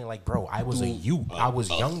explaining like, bro, I was I was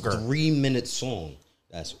younger. 3-minute song.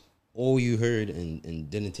 That's all you heard and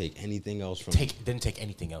didn't take anything else from it. Didn't take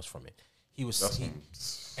anything else from it.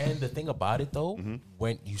 And the thing about it though,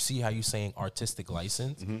 when you see how you saying artistic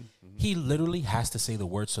license, he literally has to say the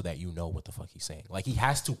word so that you know what the fuck he's saying. Like he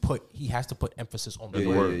has to put emphasis on the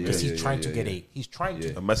word because he's trying to get a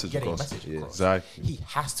message across. Exactly. He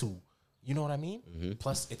has to, you know what I mean?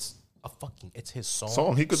 Plus, it's his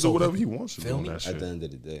song. He could do whatever he wants to do on that shit. At the end of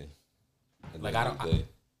the day,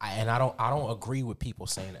 I don't agree with people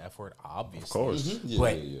saying the F word, obviously. Of course.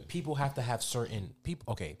 But people have to have certain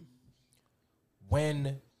people. Okay.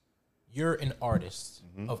 When you're an artist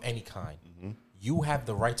of any kind, you have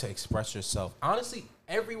the right to express yourself. Honestly,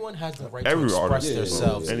 everyone has the right to express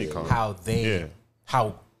themselves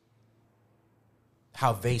how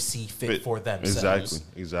they see fit for themselves.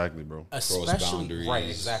 Exactly, bro. Especially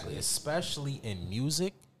in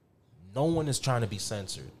music, no one is trying to be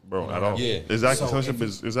censored, bro. I don't. Yeah, exactly. Censorship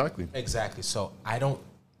is exactly. So I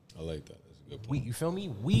like that. That's a good point. You feel me?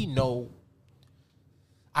 We know.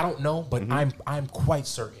 I don't know, but I'm quite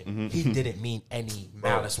certain he didn't mean any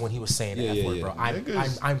malice when he was saying the F word, bro.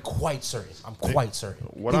 I'm quite certain. I'm quite certain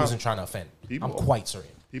he wasn't trying to offend. I'm quite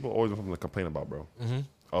certain. People always have something to complain about, bro.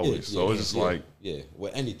 Always. So it's just like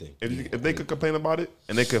with anything. If they could complain about it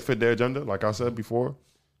and they could fit their agenda, like I said before,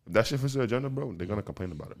 if that shit fits their agenda, bro, they're gonna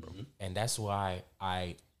complain about it, bro. And that's why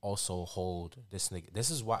I also hold this nigga. This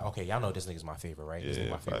is why. Okay, y'all know this nigga's my favorite, right? This is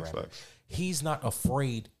my favorite rapper. He's not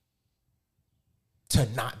afraid to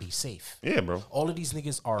not be safe. Yeah, bro. All of these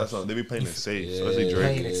niggas are. That's what they be playing it safe. Especially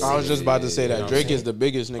Drake. I was just about to say that Drake is the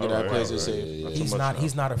biggest nigga that plays it safe.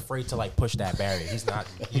 He's not afraid to like push that barrier. He's not.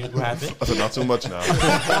 You know what happened? I said not too much now.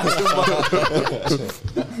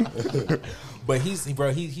 But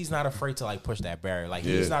he's not afraid to like push that barrier. Like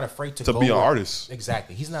he's not afraid to go be an where, artist.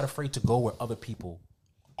 Exactly. He's not afraid to go where other people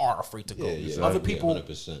are afraid to go. Exactly. Other people.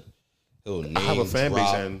 100%. I have a fan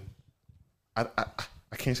base, and I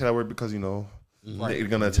can't say that word because they're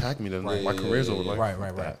gonna attack me. Then my career's over. Like,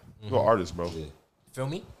 right. You're an artist, bro. Feel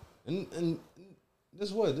me? And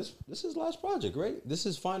this is his last project, right? This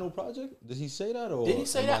is final project. Did he say that or Did he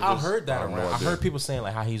say that? I heard that around. I heard people saying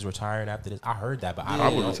like how he's retiring after this. I heard that, but I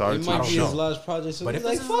don't know. Retired It too. might I be don't his know. last project. So But he's if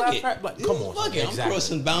like, this is fuck his it. last project, come on, Fuck it. exactly. I'm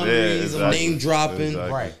crossing boundaries. exactly. I'm name dropping.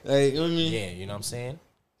 Exactly. Right. Like, you know what I mean? Yeah, you know what I'm saying?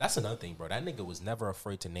 That's another thing, bro. That nigga was never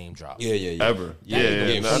afraid to name drop. Yeah. Ever. Yeah.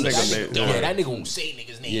 That That nigga won't say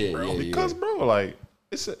nigga's name, bro. Because, bro, like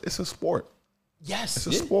it's a sport. Yes. It's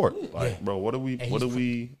a sport. Like, bro, what are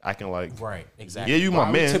we acting like? Right, exactly. Yeah, you my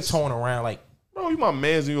man. Tiptoeing around like, bro, you my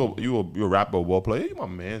mans. You a rapper, a ball player. You my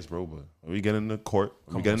mans, bro. But when we get in the court,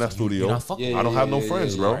 when we get in that studio, I don't have no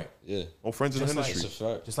friends, bro. Right. Yeah. No friends in the industry. It's a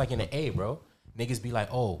fact. Just like in the A, bro. Niggas be like,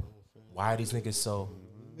 oh, why are these niggas so?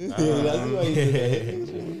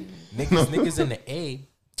 Niggas in the A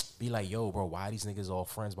be like, yo, bro, why are these niggas all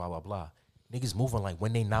friends? Blah blah blah. Niggas moving like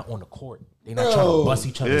when they not on the court, they not trying to bust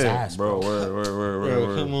each other's ass, bro. Word.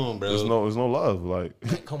 Come on, bro. There's no love, like.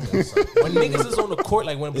 Come on, son. When niggas is on the court,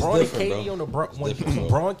 like when Braun and Katie on the Braun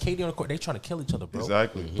and Katie on the court, they trying to kill each other, bro.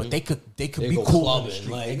 Exactly. But they could be go cool clubbing, on the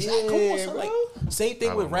street. like, Exactly. Come on, son. bro. Like same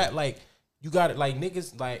thing with rap. Like you got it. Like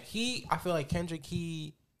niggas, like I feel like Kendrick,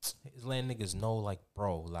 he is letting niggas know, like,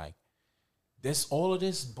 bro, like all of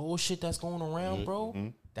this bullshit that's going around,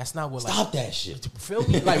 bro. That's not what. Stop that shit. Feel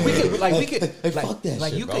me? Like we could, fuck that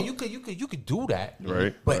like shit, you bro. could do that,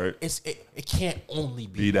 Right, But right. it can't only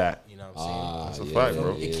Be that. You know what I'm saying? That's a fact,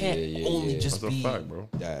 bro. It can't only just That's be a fact, bro.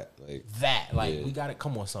 that. Like we gotta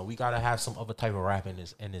come on, son. We gotta have some other type of rap in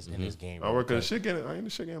this game. I Bro. work because the shit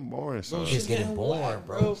getting boring, son. It's getting boring,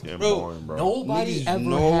 bro. It's getting boring, bro. Nobody Niggas ever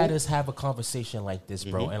know- had us have a conversation like this,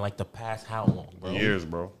 bro. And like the past how long, bro? Years,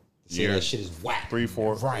 bro. Say that shit is whack. 3,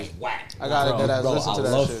 4. Right. Whack. I gotta get that. Bro, Listen I to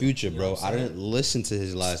that love shit. Future, bro. I didn't listen to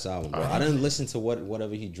his last album, bro. I didn't listen to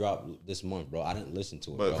whatever he dropped this month, bro. I didn't listen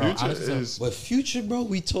to it, But bro. Future is. But Future, bro,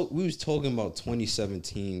 we was talking about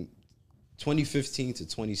 2015 to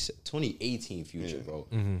 2018 Future, bro.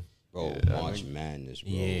 Bro, March Madness,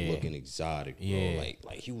 bro. Yeah. Looking exotic, bro. Yeah.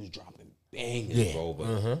 Like he was dropping bangers, bro.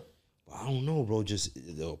 But I don't know, bro. Just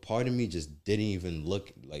part of me just didn't even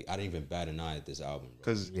look like I didn't even bat an eye at this album, bro.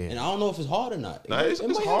 Because And I don't know if it's hard or not. Nah, it it's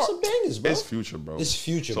might hard. have some bangers, bro. It's Future, bro. It's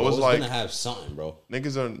Future, So bro. it's It's like- gonna have something, bro.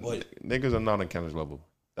 niggas are not on Kendrick's level.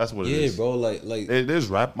 That's what it Yeah, is. bro. Like There's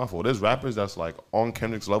my fault. There's rappers that's like on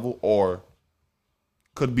Kendrick's level or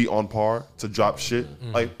could be on par to drop shit.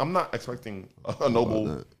 Like I'm not expecting a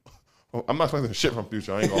noble. I'm not expecting shit from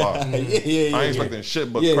Future. I ain't gonna lie. yeah. I ain't expecting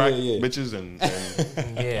shit but crack bitches and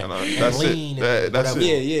that's lean it. That's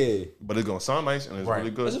it. Yeah. But it's gonna sound nice and it's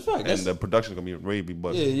really good. That's a fact. And That's- the production's gonna be ravey.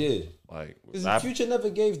 But Yeah. like Because rap, Future never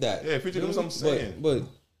gave that. Yeah, Future knows what I'm saying. But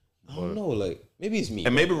I don't know. Like maybe it's me.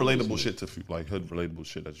 and maybe bro. relatable shit to like hood relatable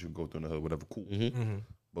shit that you go through in the hood, whatever. Cool.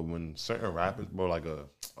 But when certain rappers, bro, like a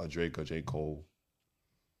Drake, a J. Cole,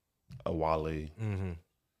 a Wale,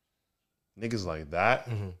 niggas like that,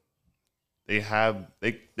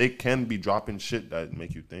 they can be dropping shit that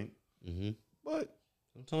make you think. But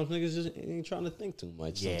Sometimes niggas just ain't trying to think too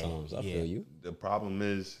much. Yeah, Sometimes I yeah. feel you. the problem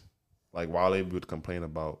is, like Wale would complain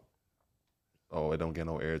about, oh, it don't get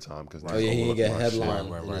no airtime because Oh yeah, he ain't get headline.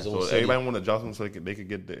 Right. in his own So city. everybody want to drop them so they could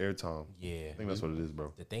get the airtime. Yeah. I think that's what it is,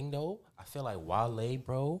 bro. The thing though, I feel like Wale,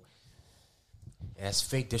 bro, and that's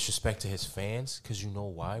fake disrespect to his fans, cause you know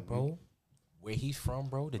why, bro? Where he's from,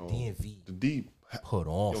 bro, the DMV The deep. put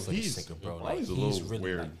on for he's- this nigga, bro. yo, Like he's a he's little really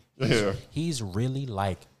weird. like he's really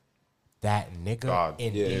like that nigga God.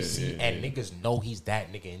 in Yeah, DC, yeah, and niggas know he's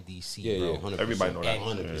that nigga in DC, Yeah, bro. yeah, 100%. Everybody know that.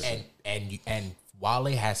 And 100%. and Wale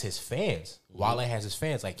has his fans. Wale has his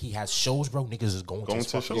fans. Like he has shows, bro. Niggas is going to Going his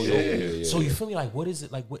to fucking shows. show. Yeah. So you feel me? Like what is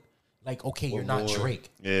it? Like what? Like, okay, you're not more? Drake.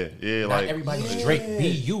 Yeah, Not like everybody's Drake. Be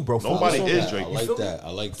you, bro. Nobody Focus on is that. Drake. I You like feel me? that. I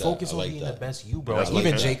like that. Focus I on like being that. the best you, bro. That's Like,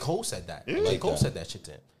 even like J. that. Cole said that. Yeah. J. Like Cole that. said that shit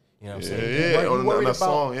then. You know what I'm saying? Yeah, You on worried that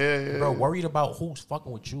song. Yeah. Bro, worried about who's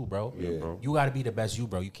fucking with you, bro. Yeah, bro. You got to be the best you,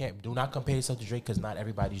 bro. You can't, do not compare yourself to Drake because not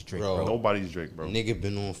everybody's Drake, Bro. bro. Nobody's Drake, bro. Nigga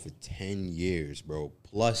been on for 10 years, bro.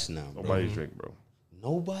 Plus now, bro. Nobody's Drake, bro.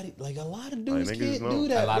 Nobody, like a lot of dudes Like, niggas can't know. do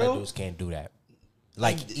that, A lot bro. of dudes can't do that.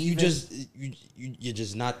 Like, you even- just, you're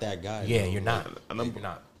just not that guy. yeah, bro. you're not. And Yeah, I'm- you're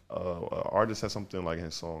not. Artist said something like in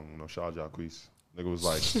his song, Shout out Jacquees.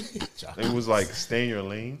 Nigga was like, stay in your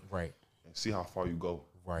lane Right, and see how far you go.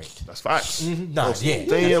 right. That's facts. Nah, Bro, yeah.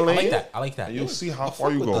 stay in your I lane. like that. I like that. And you'll see how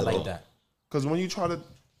far you with go, I that, bro. like that. Because when you try to,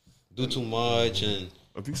 Do too much and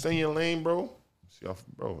if you stay in your lane, bro, see how,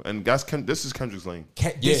 bro. And that's this is Kendrick's lane.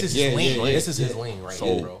 This is his lane. yeah, This is his lane right So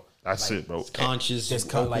here, bro. that's Like, it, bro. conscious, Just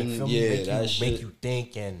cut, like, open, feel me? yeah, Make that you, shit. make you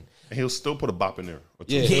think and And he'll still put a bop in there. Or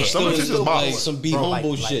two. Yeah, Yeah, Some of the shit still just bop. like some be Bro, humble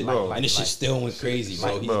like- shit, like- bro. like- And this shit like- still went crazy,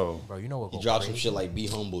 bro. Like, bro. bro, you know what? He go dropped crazy? some shit like be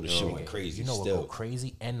humble. The shit went Yeah, crazy. You know what still. go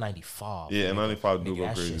crazy? N95. Yeah, nigga. N95 do Nigga, go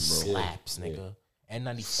that crazy, shit bro. slaps, nigga.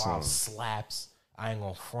 N95 Son. slaps. I ain't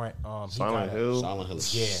gonna front. He Silent got a- Hill. Silent Hill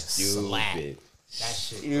is Yeah, stupid. slap. That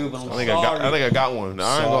shit. I think I got one.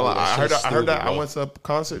 I ain't gonna lie. I heard that. I heard that. I Stupid, went to a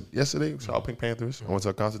concert yesterday. Shout out Pink Panthers. I went to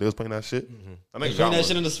a concert. They was playing that shit. I think I Playing got that one.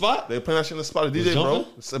 shit in the spot? They playing that shit in the spot. The Was DJ, bro.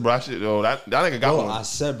 jumping? Said, bro, that shit, yo, that nigga got Bro, one. I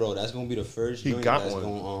said, bro, that's gonna be the first He joint got that's one.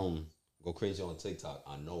 gonna go crazy on TikTok.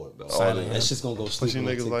 I know it, bro. Silent That shit's gonna go Pushing stupid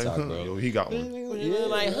on niggas like, TikTok, bro. yo, he got one. Yeah,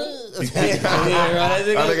 like,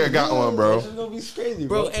 That nigga got one, bro. That shit's gonna be crazy,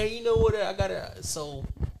 Bro, bro. and you know what?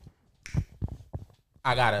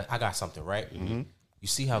 I got something, right? You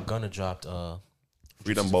see how Gunna dropped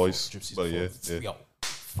Freedom Boys. Gypsies But yeah, before? yeah. Yo,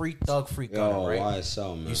 Free Thug, Free Gunna, Yo, right?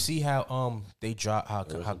 YSL, man. You see how they dropped how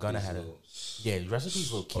Gunna had a Lil- rest in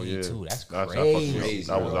peace, Lil Key Oh, yeah. too. That's That crazy.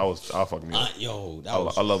 fucked me up. That was fucking me up. Yo, that I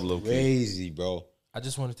was love Lil Key. crazy, bro. I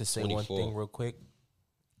just wanted to say 24. one thing real quick.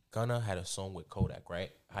 Gunna had a song with Kodak,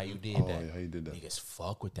 right? How you did Oh, that? yeah, how you did that. Niggas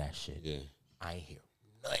fuck with that shit. Yeah. I ain't hear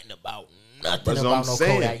nothing about That's what I'm no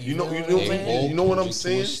saying. Kodak. You know feel what what I'm I'm saying? saying? You know what I'm Kendrick to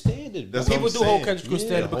saying? a standard, bro. That's what People I'm do saying. hold Kendrick to a Yeah.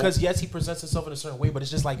 standard because yes, he presents himself in a certain way, but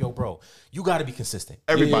it's just like, yo, bro, you got to be consistent.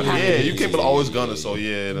 Everybody, Yeah, yeah, yeah, you yeah, can't be yeah, always yeah, Gunna. yeah. So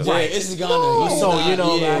yeah, that's Yeah, like, it's Gunna. He's So not- you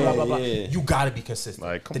know, yeah, blah blah blah. yeah. You got to be consistent.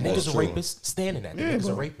 Like, come the on, niggas a true. rapist. Stand in that. The Yeah, niggas a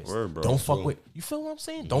bro. rapist. Word, bro. Don't fuck True. with. You feel what I'm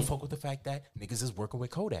saying? Don't fuck with the fact that niggas is working with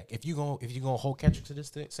Kodak. If you gonna hold Kendrick to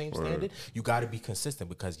this same standard, you got to be consistent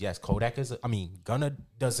because yes, Kodak is. Gunna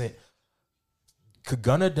doesn't.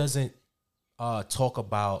 Gunna doesn't talk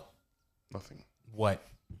about nothing. what.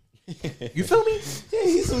 You feel me? Yeah,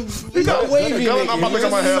 he's some Gunna wavy. I'm about to look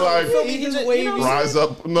at my head like, He's just- wavy. you know, rise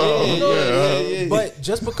up. No, yeah. But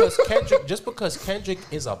just because Kendrick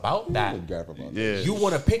is about that, Yeah. you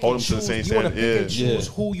want to pick Hold and him to the choose. same You want to standard, pick and yeah. choose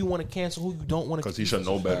who you want to cancel, who you don't want to. Because he should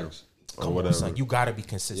know better. Or Come on, whatever. son. You gotta be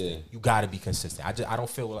consistent. Yeah. You gotta be consistent. I don't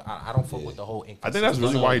feel. I don't fuck with the whole. I think that's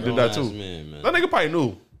really why he did that too. That nigga probably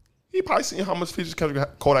knew. He probably seen how much features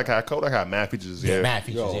Kodak had. Kodak had mad features. Yeah, Yeah, mad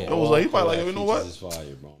features. Yo, yeah. It was like, he probably like, you know what? Is fire,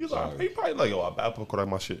 bro. He was like, he probably like, yo, I bet put Kodak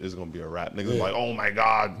my shit is gonna be a rap. Niggas like, oh my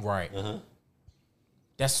god. Right.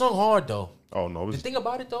 That song hard though. Oh no, it The was, thing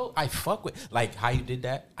about it though, I fuck with like how you did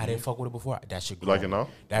that. I didn't fuck with it before. That shit. You like it now?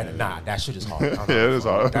 That shit is hard. Yeah, it is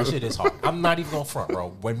hard. That shit is hard. I'm not even gonna front, bro.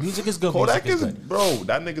 When music is good, Kodak music is, is good. bro.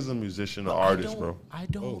 That nigga's a musician, an artist, bro. I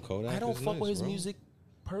don't. Kodak I don't is fuck with nice, his bro. music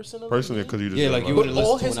personally. Personally, because you just Yeah, didn't like you like wouldn't But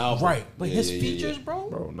all listen to his an album. right, but Yeah, his yeah, yeah, features, yeah. bro.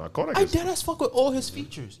 bro. Nah, Kodak I is. dead ass fuck with all his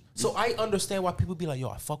features. So I understand why people be like, yo,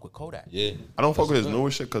 I fuck with Kodak. Yeah. I don't fuck with his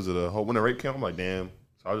newer shit because of the whole when the rape came. I'm like, damn.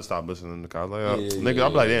 So I just stopped listening to the guys. Like, Yeah, nigga, yeah,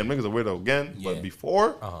 I'm like, damn, nigga's a weirdo again. Yeah. But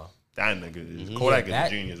before, Uh-huh. that nigga is Kodak Yeah, that-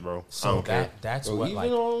 is a genius, bro. I So don't care. that's Bro, what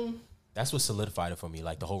even like that's what solidified it for me.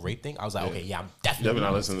 Like the whole rape thing. I was like, okay, yeah, I'm definitely Definitely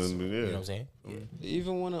not listening. listening to You yeah. know what I'm saying? Yeah.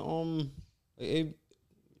 even when a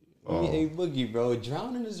Boogie, bro,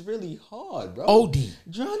 drowning is really hard, bro. OD.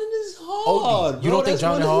 Drowning is hard. OD. You bro. don't think That's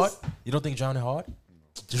drowning what hard? You don't think drowning hard?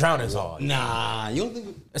 Drowning is hard. Nah, you don't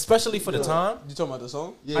think? Especially for the time. You talking about the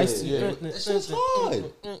song? Yeah, I see. that shit's hard.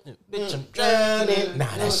 Bitch, I'm drowning.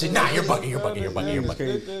 Nah, that shit. Nah, you're bugging. You're bugging.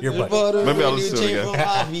 You're bugging. Maybe I'll listen to it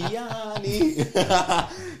again.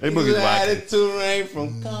 Hey, Boogie's whack. Attitude rain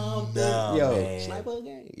from Compton. Nah, Yo, man. Sniper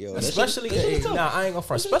Gang. Yo, that Especially, shit- that shit's nah, tough. I ain't gonna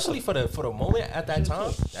front. Especially for the moment at that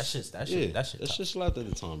time. That shit. Yeah, That shit. that tough. shit slapped at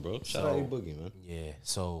the time, bro. Shout out A Boogie, man. Yeah.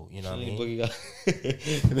 So you know what I A mean. Boogie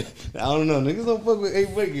got. I don't know, niggas don't fuck with A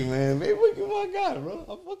Boogie, man. A Boogie, my guy, bro.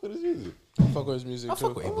 I fuck with his music. Fuck with his music I too.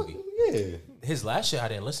 fuck with A Boogie. Yeah. His last shit I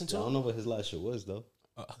didn't listen I don't to. know what his last shit was though.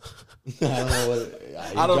 I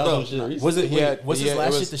don't know. Was it? Yeah, Was his yeah, last it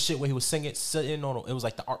was- shit the shit where he was sitting on? It was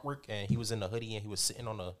like the artwork, and he was in the hoodie, and he was sitting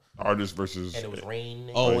on a, Artist versus. and it was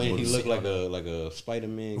rain. Oh, Right, and he was looked sitting like a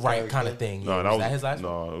Spider-Man, right kind character. of thing. No, Yeah, that was that his last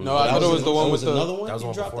one? no. No, I thought it was the one with the. another one. That was he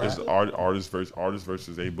one dropped before It's after? artist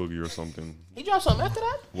versus A Boogie or something. He dropped something after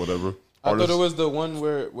that. Whatever. I thought it was the one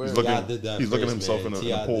where He's looking. T.I. did that He's looking at first, himself man. in a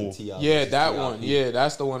T.I. pool. did T.I. yeah, versus that T.I. one. Yeah,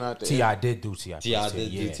 that's the one out there. Ti did do Ti. T.I.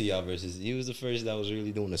 did yeah. do T.I. versus. He was the first that was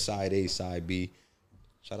really doing the side A, side B.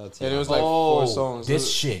 Shout out to And it T.I. was like Oh, 4 songs. this It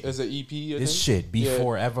was- shit. It's an EP. I This think. shit, Be Yeah.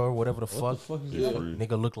 Forever, whatever the fuck. What the fuck is that?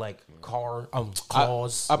 Nigga look like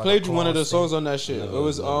claws. I like played a you one of the claws songs on that shit. It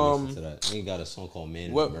was Listen to that. He got a song called Man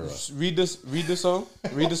in what? the Mirror. Read the song.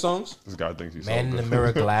 Read the songs. This guy thinks he's Man in so the good.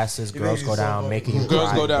 mirror, glasses, girls go down, making you Girls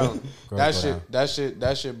cry. go down. Girls That go shit. down.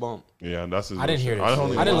 That shit bump. Yeah, that's his. I didn't hear shit. this. I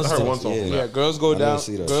I didn't listen heard to one this. song. from Yeah, that. girls go I didn't down.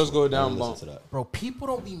 see that Girls shit. go I down didn't bump. listen to that. Bro, people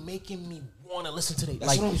don't be making me want to listen to they. That's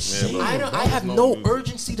Like, what I'm saying. bro. I have No, no dude.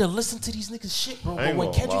 urgency to listen to these niggas shit, bro. I But ain't when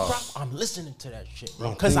gonna Kendrick lie. drop, I'm listening to that shit, bro.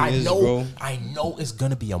 The Because thing I is, know, bro- I know it's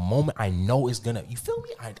gonna be a moment. I know it's gonna. You feel me?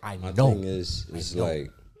 I My know. thing is, it's know.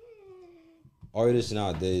 like artists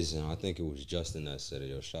nowadays, and I think it was Justin that said it.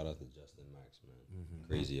 Yo, shout out to Justin Max, man,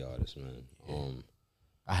 crazy artist, man.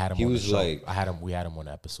 I had him. He on was the show. like- I had him. We had him on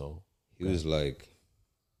the episode. He was like,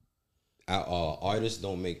 artists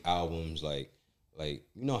don't make albums like you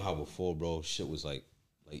know how before, bro, shit was like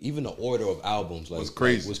even the order of albums Was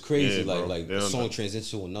crazy. was crazy. Yeah, bro. Like They the don't song know.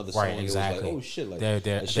 transitions to another Right, song. exactly. It was like, oh shit, like Their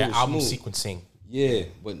that shit was album smooth. sequencing. Yeah,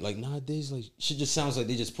 but like nowadays, like shit just sounds like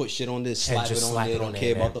they just put shit on this, And slap it just on slap there, it don't on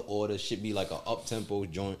care there, about man. the order. Shit be like a up tempo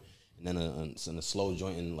joint, and then a slow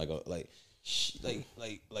joint, and like should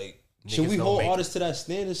we don't hold make- artists to that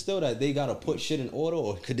standard still that they gotta put shit in order,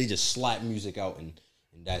 or could they just slap music out and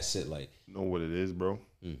that's it? Like, You know what it is, bro?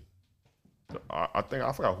 I think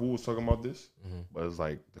I forgot who was talking about this, but it's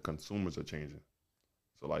like the consumers are changing.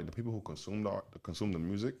 So like the people who consume the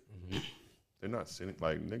music, they're not sitting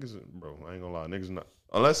like niggas, bro. I ain't gonna lie, niggas not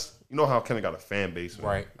unless you know how Kendrick got a fan base, man.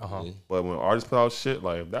 Right. But when artists put out shit,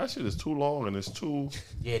 like if that shit is too long and it's too,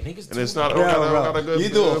 Yeah, niggas. and it's too- not, got a good, you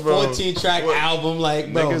do a bro. 14-track What? album,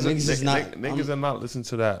 like bro, niggas is not niggas are not listening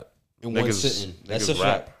to that in one niggas, sitting. That's niggas a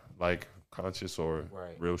rap fact. like conscious or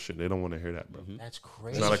Right. real shit. They don't want to hear that, bro. That's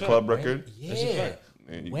crazy. It's not a fact, club When- record. Yeah.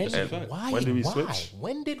 And you- When? and Why? when did we Why? switch?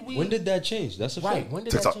 When did we? When did that change? That's a Right. fact. When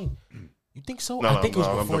did TikTok. that change? You think so? No, I think it was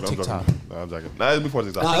I'm before joking, TikTok. No, I'm joking. Nah, it was before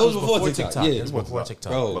TikTok. Nah, it was before TikTok. Yeah. It was before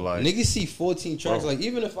TikTok. Bro, But like- niggas see 14 tracks. Bro. Like,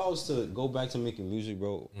 even if I was to go back to making music,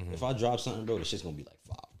 bro, if I drop something, bro, the shit's gonna be like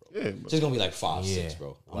 5, bro. Yeah, It's but just gonna be like 5, Yeah. 6,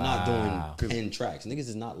 bro. I'm Wow. not doing 10 tracks. Niggas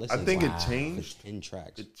is not I listening. think to it changed. 10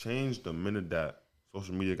 tracks. It changed the minute that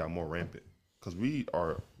social media got more rampant. Cause we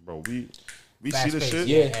are, bro. We see the Fast-paced, shit.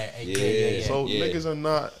 Yeah. So Yeah. niggas are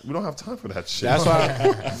not. We don't have time for that shit. That's why.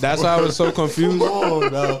 That's why I was so confused. Come on,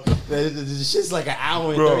 bro. The shit's like an hour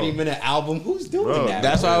and Bro. 30-minute album. Who's doing Bro. that?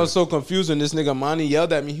 That's bro? why I was so confused when this nigga Monty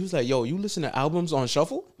yelled at me. He was like, "Yo, you listen to albums on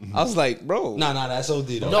shuffle?" I was like, "Bro, Nah, that's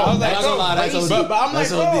OD though. No, I was that's not gonna lie, that's crazy. OD. But I'm like, That's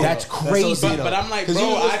bro, OD. that's OD, crazy. though. But I'm like, 'Cause bro,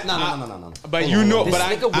 you was I- no. But you know, This but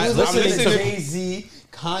I, nigga was I'm listening listening to to Jay-Z,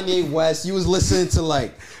 Kanye West. You was listening to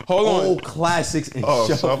like Hold on. old classics and Oh,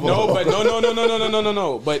 shuffle. Shuffle. no, but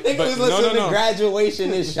no. But Nigga was no, listening no. to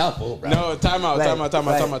Graduation and Shuffle, bro. No, time out. Nigga was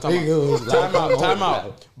like, come on, Time out.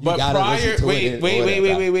 bro. You But gotta prior, listen to it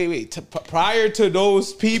in order, wait. Prior to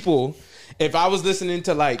those people, if I was listening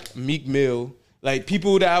to like Meek Mill, like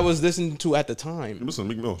people that I was listening to at the You time, listen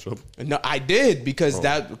to Meek Mill, shut up. no, I did because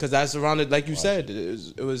that's around it. Like you said,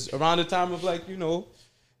 it was around the time of like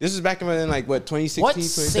this is back in like what 2016, What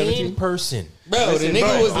 2017. sane person? Bro, the Listen, nigga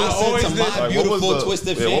bro, was I listening always to listen- My Like, what was Beautiful the-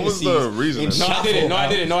 Twisted yeah, what was Fantasies. the reason? and No, No, I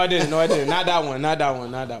didn't. Shuffle, No, I didn't. Not that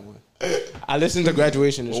one. I listened to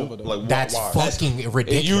Graduation and Shuffle though. Like, That's why? fucking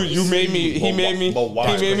ridiculous. You made me. He But made me. but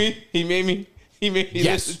why? He made me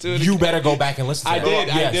Yes, listen to it. you better go back and listen to I it. did,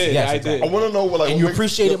 I Yes, did, yes, I exactly. did. I want to know what like. And you what-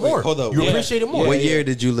 appreciate it more. hold up. You Yeah. appreciate it more. What year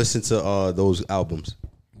did you listen to those albums?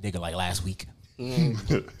 Nigga, like last week.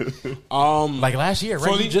 Um, Like last year, right?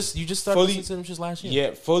 Fully- you just started fully- listening to them just last year.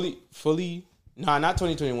 yeah, fully. Nah, not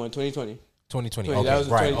 2021. 2020. 2020. 20, Okay, that was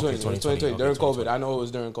right. 2020. Okay, 2020 okay, during 2020. COVID. I know it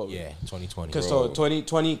was during COVID. Yeah, 2020. Cause so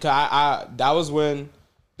 2020, cause I that was when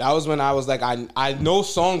I was like I know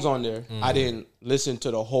songs on there. I didn't listen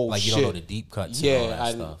to the whole Like you shit. don't know the deep cuts and all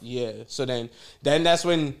that stuff. Yeah. So then that's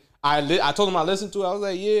when I told him I listened to it. I was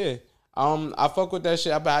like, yeah, I fuck with that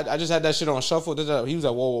shit. I just had that shit on shuffle. He was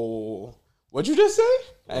like, whoa. What'd you just say?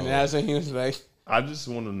 And that's when he was like, I just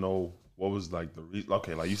want to know what was like the reason?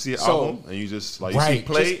 Okay, like you see an So- album and you just like you see Right,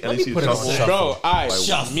 play just and let you me see put it on shuffle. shuffle. Bro, I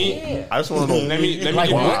Shuffle. me. Yeah. I just want to know. Let me Like give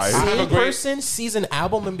you- what I have a sane great person sees an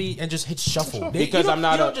album and just hits shuffle? Because I'm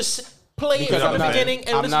not you a- don't just play it because from I'm the not, beginning and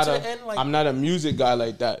I'm listen not to a, the end. Like, I'm not a music guy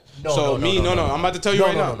like that. No, so I'm about to tell you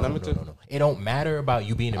right now. No, It don't matter about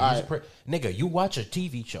you being a music Alright. nigga. You watch a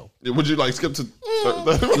TV show. Would you like skip to?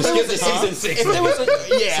 You skip to season 6. If there was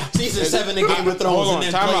a Season 7 of Game of Thrones Hold on,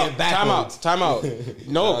 and then play it backwards. time out.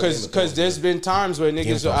 No, because there's been times where Game of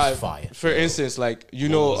niggas, Thrones fire. for instance, like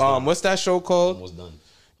what's that show called? Almost done.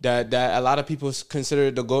 That a lot of people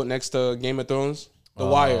consider the GOAT next to Game of Thrones. The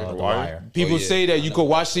Wire. The Wire. People Oh, yeah. say that you could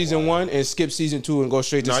watch season 1 and skip season 2 and go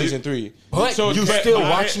straight to Nah, you- season 3. But you still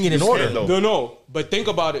watching it in you order. can't, though. No. But think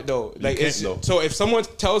about it though. Like can't, it's though. so if someone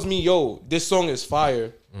tells me, "Yo, this song is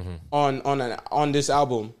fire," on this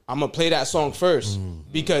album, I'm gonna play that song first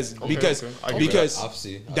because okay. I get because that. I've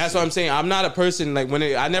seen- that's what I'm saying. I'm not a person like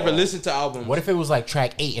I never listen to albums. What if it was like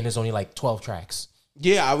track 8 and there's only like 12 tracks?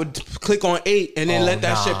 Yeah, I would click on 8 and then Oh, let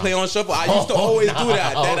that nah. shit play on shuffle. I used to always do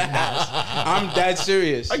that. I'm that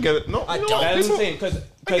serious. I get it. No, you know what? That's People- what I'm saying.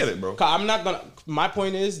 I get it, bro. Cause I'm not gonna. My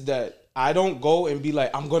point is that I don't go and be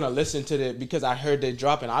like, I'm gonna listen to it because I heard they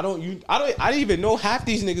dropping. I didn't even know half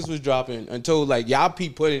these niggas was dropping until like y'all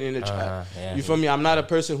put it in the chat. yeah. You feel me? I'm not a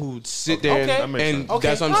person who sit there Okay. That makes and sense. Okay.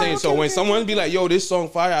 that's what I'm saying. So when someone be like, yo, this song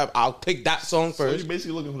fire, I'll pick that song So first. you're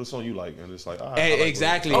basically looking for the song you like, and it's like, all right, I like it.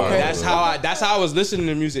 Exactly. All right, That's bro. that's how I was listening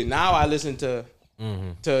to music. Now I listen to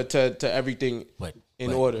everything But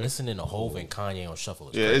in order. listening to Hov and Kanye on shuffle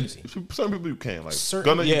is Yeah, crazy. some people you can like. Certain-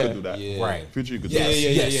 Gunna, you yeah, could do that. yeah. Right. Future, you could do Yeah, that. yeah,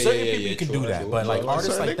 Yeah, yeah, certain yeah, people yeah, you can true, do that, true. but like Like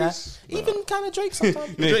artists certain like that, niggas, even kind of Drake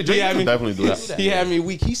sometimes. Drake Yeah, I can mean- definitely do that. He had me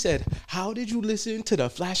weak. He said, "How did you listen to the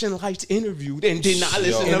Flashing Lights interview and did not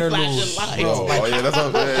listen to Interlude, Flashing Lights?" bro. Oh yeah, that's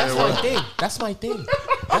what That's my I'm saying. thing. That's my thing.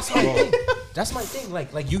 That's my thing. That's my thing.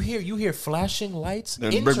 Like you hear flashing lights Then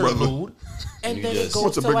Big Brother. interlude, and then it just- goes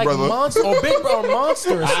What's a to Big like Brother? monster or Big Brother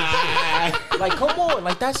monster. Or something. Like come on,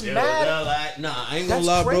 like that's mad. Nah, I ain't That's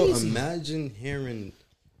gonna lie, crazy. bro. Imagine hearing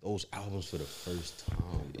those albums for the first time.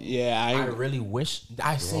 Bro. Yeah, I really wish.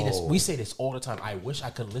 I say this. We say this all the time. I wish I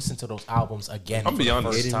could listen to those albums again. I'm for be the honest.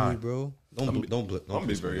 first Kidding me, time. bro? Don't be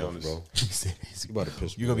piss very me off, honest. bro. You about to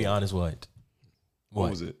piss me You gonna be off. honest? What? What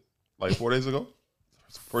was it? Like 4 days ago?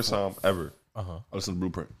 First time ever. Uh-huh. I listened to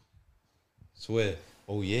Blueprint. Swear.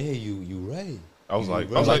 Oh yeah, you right. I was like,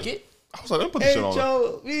 Like it? I was like, let me put this shit on.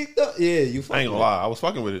 Joe, yeah, you. I ain't gonna lie, I was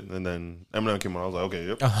fucking with it, and then Eminem came on. I was like, okay,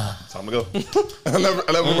 yep, Uh-huh. time to go.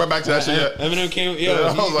 I never went back to that shit yet. Eminem came. Yeah, Yo,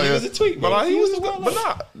 I was like, he was a tweet, bro. But he was, the but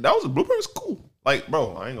nah, that was Blueprint was cool. Like,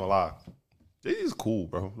 bro, I ain't gonna lie, Jay-Z's cool,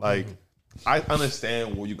 bro. Like, I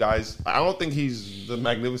understand what you guys. I don't think he's the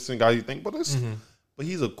magnificent guy you think, but it's. But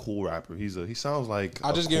he's a cool rapper. He sounds like.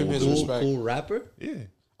 I'll a just give him cool his dude. respect. cool rapper. Yeah.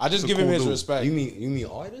 I just He's a give him cool his dude. respect. You mean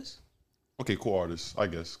artist? Okay, cool artist, I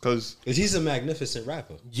guess, because. Cause he's a magnificent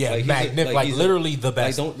rapper. Yeah, he's a- magnificent. Like he's a- literally the Like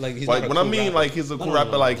best. don't like he's Like not a when I cool mean rapper. like he's a cool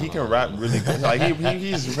rapper, like he can rap really good. Like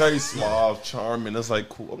he's very suave, charming. It's like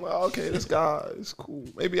cool. I'm like, okay, this guy is cool.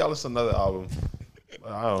 Maybe I'll listen to another album.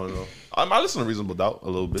 But I don't know. I listen to Reasonable Doubt a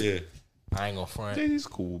little bit. Yeah. I ain't gonna front. He's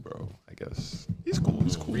cool, bro. I guess he's cool.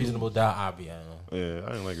 He's cool. Reasonable doubt. I'll be. I don't know. Yeah,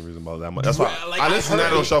 I ain't like Reasonable Doubt that much. That's why Like, I listen to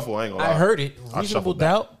heard that on it. shuffle. I ain't gonna lie. I heard it. I Reasonable shuffled that.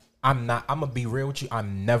 doubt. I'm gonna be real with you.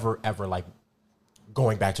 I'm never ever like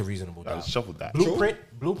going back to reasonable I doubt. just shuffled that.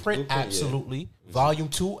 Blueprint, yeah. absolutely. Volume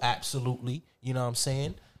 2, absolutely. You know what I'm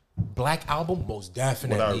saying? Black Album, most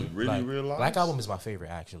definitely. really realized- Black Album is my favorite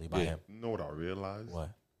actually by him. You know what I realized? What?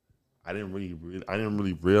 I didn't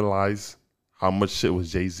really realize how much shit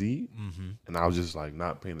was Jay-Z, and I was just like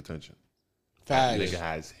not paying attention. That Facts. nigga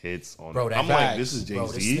has hits on. Bro, it. that I'm facts. like, this is Bro,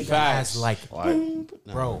 this Jay-Z. nigga Facts. has like, bro,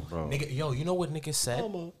 bro. nigga, yo, you know what nigga said?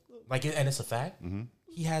 Like, and it's a fact.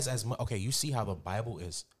 He has as much. Okay, you see how the Bible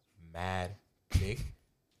is mad big.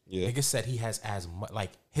 Yeah. Nigga said he has as much.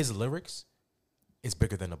 Like his lyrics is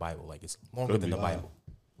bigger than the Bible. Like it's longer Could than be. the Bible.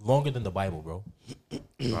 Longer than the Bible, bro. No,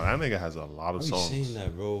 that nigga has a lot of I be songs. saying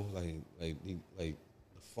that, bro. Like the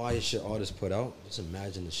fire shit artists put out. Just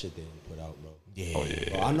imagine the shit they put out, bro. Yeah.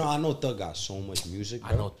 Bro, I know Thug got so much music, bro.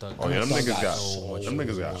 I know Thug. Oh yeah, them Thug niggas got. so much Them niggas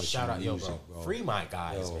music. got. Shout out, yo, bro. music, bro. Free my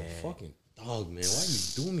guys, Yo, man. fucking Thug, man. Why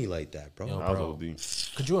you do me like that, bro? Yo, That was bro.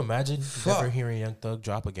 OD. Could you imagine never hearing Young Thug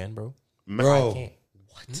drop again, bro? Bro, I can't.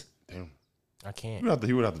 what? Damn. I can't.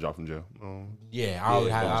 He would have to drop from jail. Yeah, I would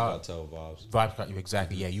Yeah, have. Vibes I'll- Cartel vibes. Vibes Cartel,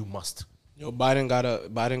 exactly. Yeah, you must. Yo, Biden got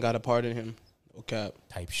to pardon him. Okay.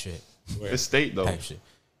 Type shit. It's state though. Type shit.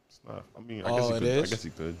 It's not, I mean, Oh, I it guess is? he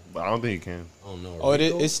could, but I don't think he can. I don't know. Oh,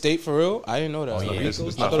 Rico? it's state for real? I didn't know that. Oh, yeah. It's I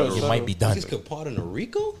not thought it was federal. You might be done. Niggas could pardon a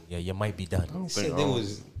Rico? Yeah, you might be done. They said think- they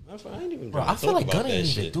was. I ain't even. Bro, trying I to feel talk like about Gunna that ain't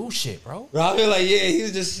even shit. do shit, bro. Bro, I feel like he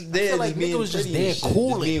was just there. I feel like just nigga being was just pretty there and shit,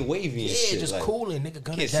 cooling. just being wavy and Yeah, shit. just like, cooling, nigga.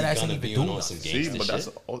 Gunna can't see that ass Gunna ain't even being do on some nothing. gangster See, but that's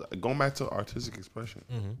shit. going back to artistic expression.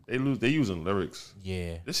 They using lyrics.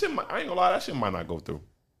 Yeah, This shit, I ain't gonna lie, that shit might not go through.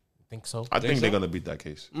 think so. I think so? they're gonna beat that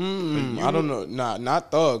case. I don't know. Nah, not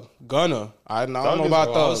Thug. Gunna. I don't know is- about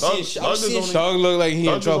I Thug. was seeing- I was seeing shit- Thug look like he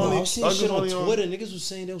Thug in is trouble. only- I was seeing Thug is shit on only on- Twitter. Niggas was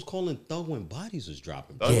saying they was calling Thug when bodies was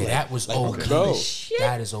dropping. Bro. Yeah, that was OD. Bro.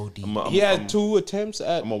 That is OD. He had 2 attempts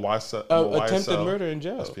at I'm a YSL, attempted murder in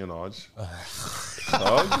jail. espionage.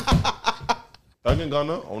 Thug and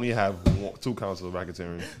Gunna only have 2 counts of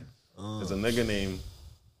racketeering. There's a nigga named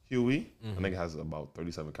Huey. A nigga has about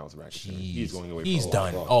 37 counts of racketeering. He's going away. He's for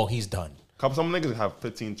done. Oh, he's done. Some niggas have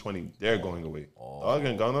 15, 20. They're going away. Thug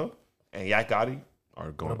and Gunna and Yak Gotti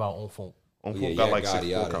are going. What about on phone? On yeah, got Yak like Gotti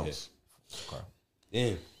 6 outta counts.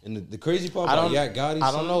 Damn. And the crazy part I about don't. Yak Gotti,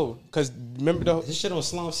 I don't know because remember the This shit on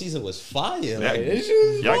Slum Season was fire. Yeah, Like, this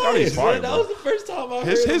shit was Yak Gotti's fire, son. That bro. was the first time I heard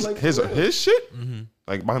His him, like, for real. his shit,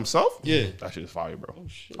 like by himself. Yeah. that shit is fire, bro.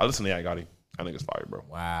 I listen to Yak Gotti. I think it's fire, bro.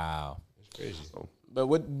 Wow. Crazy. But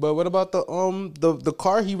what about the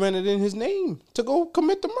car he rented in his name to go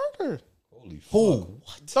commit the murder? Holy fuck. Who?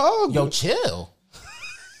 Thug. Yo, chill.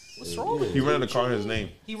 What's wrong with He rented a car in his name.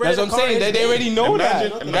 He That's what I'm saying. They already know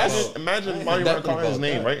that. Imagine Monty rent a car in his about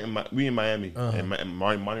name, that. right? We in Miami, and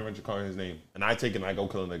Monty rents a car in his name, and I take it and I go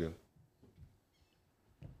kill a nigga.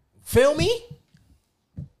 Feel me?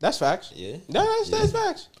 That's facts. Yeah. That's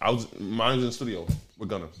facts. Mine was in the studio with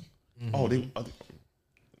Gunna. Oh,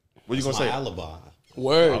 what you gonna My say? alibi. I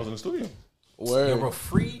Word. was in the studio. Word. Yo, bro,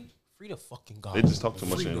 free the fucking God. They just talk too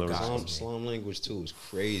much Free in the lyrics. gods, Slum language too is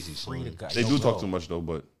crazy. Free the Son. God. They Yo, do talk bro. too much though,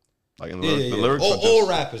 but like in Yeah, the lyrics are all just.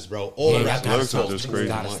 rappers, bro. All Yeah, Lyrics- that rappers. gotta lyrics are stop. just Niggas crazy.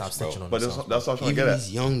 gotta Much, stop bro. snitching on But themselves. that's what I'm trying to Even get at.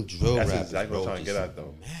 these young drill That's rappers, exactly what bro, I'm trying to get just at,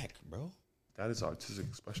 though. Mac, bro. That is artistic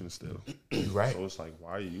expression still. You right, So it's like,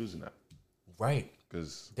 why are you using that? right.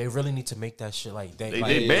 Because They really need to make that shit like they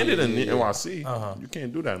like, banned it in NYC. You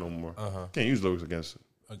can't do that no more. Can't use lyrics against it.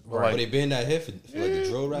 right. But they been that hit for like the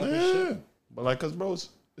drill rap and shit. But like, cause bro,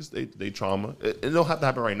 it's they trauma. It don't have to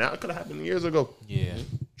happen right now. It could have happened years ago. Yeah.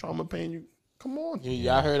 Trauma, pain. You come on.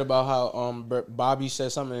 Yeah, I heard about how Bobby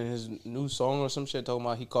said something in his new song or some shit talking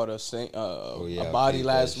about he caught yeah, a I body peeped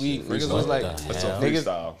last that week. shit. Niggas was like, That's a niggas,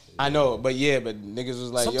 freestyle. I know, but niggas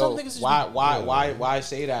was like, Sometimes niggas just why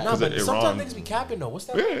say that? No, but Iran. sometimes niggas be capping though. What's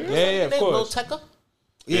that? Yeah. what's that Yeah, of name? course. Lil Tecca?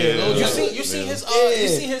 Yeah, You see his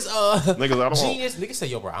Niggas, I don't genius. Nigga said,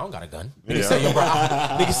 yo, bro, I don't got a gun. Nigga Yeah. said, yo, bro,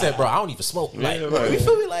 nigga said, bro, I don't even smoke. Like, Yeah, right. you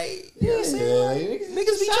feel me? Like, you know what I'm saying? Like,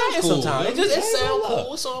 niggas be chatting sometimes. It sound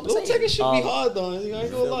cool. So I'm Lil saying. Tecca should be hard though. I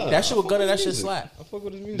ain't gonna lie. That shit with Gunna, that shit slap. I fuck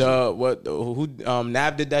with his music.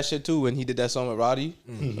 Nav did that shit too when he did that song with Roddy.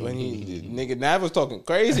 When nigga Nav was talking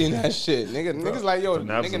crazy in that shit. Niggas like, yo,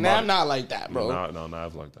 Nav's nigga a Nav mod. not like that, bro. No,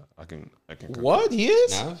 I've like that. I can. What? He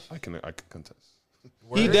is? Nav? I can contest.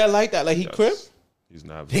 He dead like that? Like he Yes. crip? He's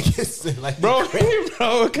Nav. Niggas said, like, Bro,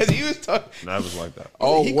 because he was talking. Nav is like that.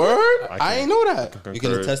 Oh, he word? I I can- ain't know that. You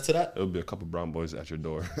can attest to that? It'll be a couple brown boys at your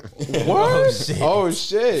door. Word? shit. Oh,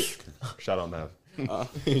 shit. Shout out Nav.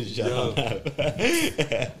 Shout out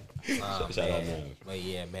Nav. Shout out man. Nav. But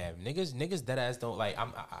yeah, man, niggas dead ass don't like.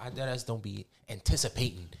 I dead ass don't be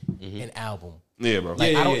anticipating an album. Yeah, bro.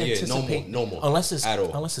 Like, Yeah, I don't yeah. anticipate No more. unless it's At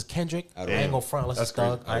all. unless it's Kendrick. I all. ain't gonna front unless That's it's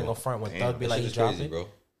Thug. crazy. I ain't gonna front when Thug be like That he shit is crazy, dropping. bro.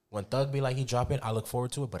 When Thug be like he dropping, I look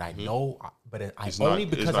forward to it. But I know, but I It's not- only it's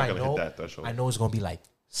because not I gonna hit know that threshold. I know it's gonna be like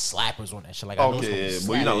slappers on that shit. Like I know it's gonna Okay, be yeah, slappers.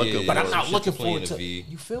 but you're not looking. But for I'm it. not shit looking to play in forward the to. V.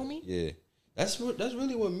 You feel me? Yeah. That's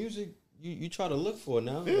really what music you try to look for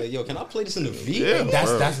now. Like, yo, can I play this in the V? Yeah, That's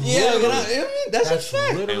bro. that's Yeah, literally, can I mean, that's a that's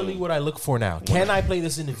fact. literally what I look for now. Can I play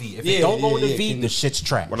this in the V? If Yeah, it don't go in the yeah, V, can- the shit's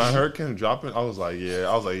trash. When I heard Ken dropping, I was like,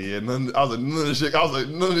 none of this shit. I was like,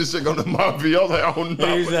 none of this shit going to my V. I was like, oh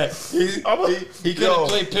no. He couldn't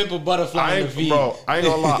play Pimp a Butterfly I in the ain't, V. bro. I ain't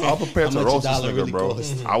gonna lie. I was prepared How to much roast this $1 nigga, really bro.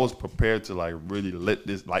 cost? I was prepared to like really light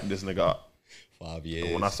this nigga up. 5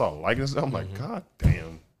 years. When I saw likeness, I'm like, God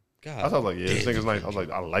damn. I was like, yeah, this nigga's nice. I was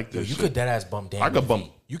like, I like Yo, this. you shit. could dead ass bump Damn. I in the could bump-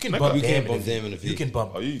 V. You can Nigga, bump you Damn can't in bump the Damn in the V. V. You can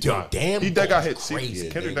bump. Oh, you Yo, got- Damn. He that got goes hit. See, crazy.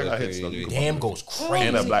 Kendrick that got hit. So you can Damn bump goes crazy.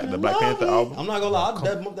 And the Black Panther album. I'm not gonna lie, I'll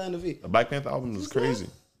dead bump that in the V. The Black Panther album is crazy.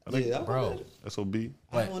 I think Yeah, Bro. SOB. I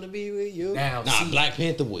But wanna be with you. Now, Nah, see- Black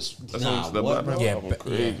Panther was nah. the What, Black bro? Panther Yeah, album but-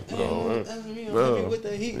 crazy, yeah. bro. Bro. With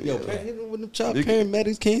the heat. Yo, with them chop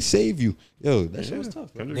paramedics can't save you. Yo, that shit was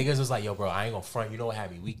tough. Bro. niggas was like, yo, bro, I ain't gonna front. You know what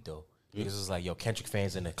had me weak though? Niggas was like, yo, Kendrick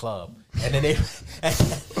fans in the club, and then they,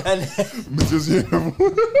 and Just him.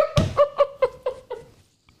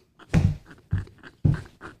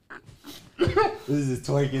 This is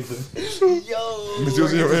twerking. yo,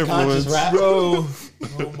 Just your Conscious influence. rap. bro,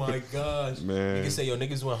 Oh my gosh, Man. Niggas say, yo,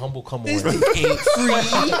 niggas went humble. Come on, This dick ain't free.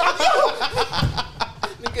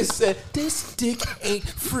 niggas said this dick ain't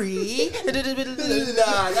free.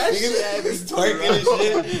 Nah, that shit. Niggas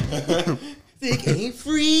twerking and shit. Dick ain't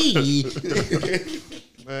free.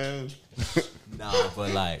 Man. Nah,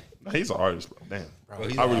 but like, Nah, he's an artist, bro. Damn. Bro, I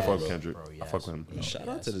really yes, fuck with Kendrick. bro, I yes. fuck with him. Shout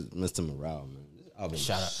out to Mr. Morale, man. This album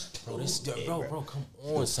shout out, bro. This, bro, come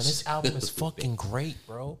on, son. This album is fucking great,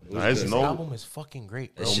 bro. Nah, it's This no- album is fucking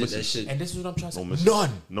great, bro. That shit. And this is what I'm trying to say. misses.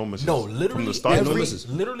 None. No misses. No, From literally the start, no every, misses.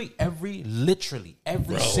 literally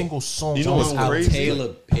every single song You know on what's this album. crazy? Taylor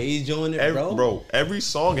Page on it, bro. Every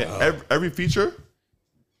song and every feature,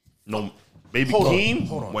 no, Baby Hold on, Keem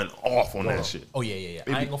hold on. went off on that shit. Oh yeah.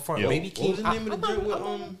 Baby- I ain't gonna front. yo. Baby What Keem. was the name of the joint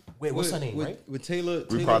with Wait, what's her name? with, Right? with Taylor?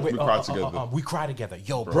 We Taylor- cried- we cried together. We cry together,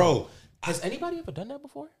 yo, Bro, Has anybody ever done that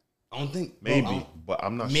before? I don't think Maybe, but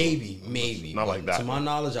I'm not sure. Maybe. Not like that. To my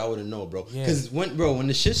knowledge, I wouldn't know, bro. Yeah. Because when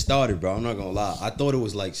the shit started, bro, I'm not gonna lie, I thought it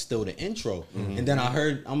was like still the intro, and then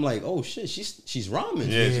I'm like, oh shit, she's rhyming.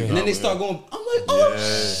 Yeah, she's and then they rhyming, start yeah. going, I'm like, oh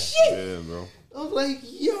shit. Yeah, bro. I'm like,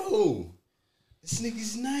 yo, this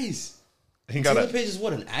nigga's nice. He got Taylor a. Page is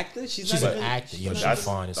what, an actor? She's She's not an even- actor. Yo, she's That's,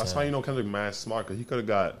 fine as that's hell. how you know Kendrick mad smart, because he could have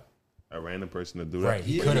got a random person to do that. Right,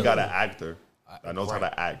 he But coulda. got an actor that knows how right.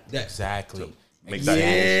 to act. That- Exactly. Make that.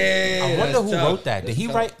 Yeah. I wonder that's who tough. wrote that. Did he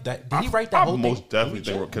That's write that? Did he write that I whole thing? most definitely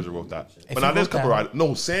think Kendrick wrote that. If But he now there's a wrote couple that- writers.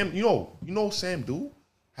 No, Sam. You know Sam Du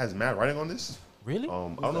has mad writing on this. Really? I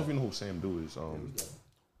don't know if you know who Sam Du is.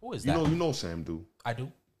 Who is You that? know Sam Du. I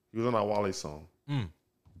do. He was on that Wale song. Mm.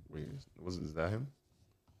 Wait, is that him?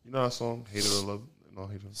 You know that song, Hated or Love? No,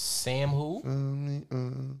 Hated. Sam who?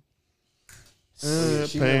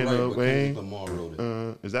 She Pain went right, but away. Kendrick Lamar wrote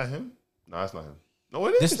it. Is that him? No, that's not him. No,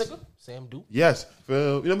 it is. This nigga? Sam do? Yes.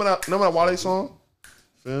 You remember that Wale song?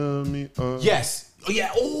 Feel me. Yes. Oh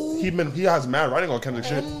yeah. Oh. He has mad writing on Kendrick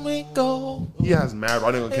shit. When we go. He has mad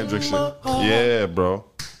writing on Kendrick shit. Yeah, bro.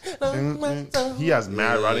 He has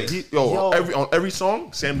mad writing. Yo. On every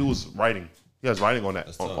song, Sam Du was writing. He has writing on that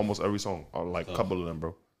on tough. almost every song, on like a couple of them,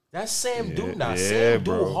 bro. That's Sam do now. Yeah, Sam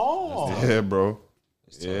do bro. hard. Yeah, bro.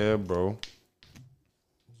 Yeah, bro.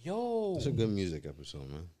 Yo. It's a good music episode,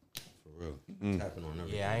 man. For real. Tapping on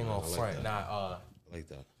everything. Yeah, I ain't gonna man. front. Like Nah, I like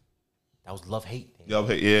that. that was love hate. Yeah,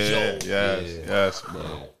 yes,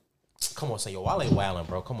 bro. Come on, son. Yo, Wale wildin',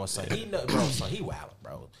 bro. Come on, son. He wildin',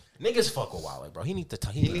 bro. Niggas fuck with Wale, bro. He need to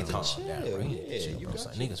calm chill, down, bro. He need to yeah, chill, you bro. got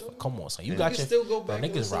Son. you, Niggas, come on, son. You You got can your still go bro. back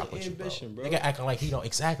to Niggas the rock with you, bro. ambition, bro. Nigga acting like he don't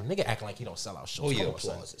Nigga acting like he don't sell out shows. Hold Come your on,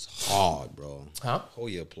 son. applause. It's hard, bro. Huh?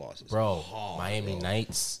 Hold your applause. It's Bro, hard, Miami bro.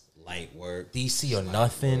 Nights, Light work. DC or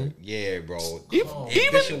nothing. Yeah, bro.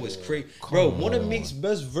 Ambition was crazy. Bro, one of Meek's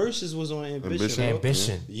best verses was on Ambition. bro.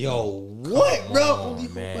 Ambition. Yo, what, bro? on, Only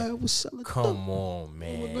man. hope I was selling Come on,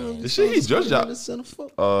 man. The shit he just dropped.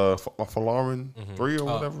 Mixtape? For Lauren 3 or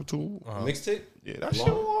whatever, 2. Yeah, that shit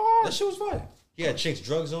was hard. That shit was fire. He had Chinks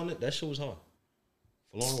drugs on it. That shit was hard.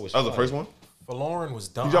 Lauren was That was the fire. first one? For Lauren was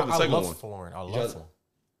done. He dropped the I second love one. For Lauren. I love dropped- for.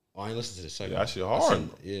 Oh, I ain't listened to the second. Yeah, that shit I hard, seen-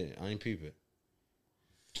 bro. Yeah, I ain't peep it.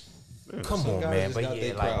 Come Some on, guys man. just but got yeah,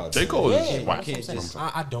 their like crowd. J. Cole yeah, is that's whack. what I'm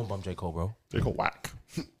saying. I don't bump J. Cole, bro. J. Cole whack.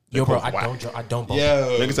 Yo, bro, Cole's whack. I don't bump.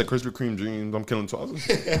 Yo, Nigga said Krispy Kreme dreams. I'm killing twice.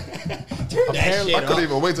 Apparently, I couldn't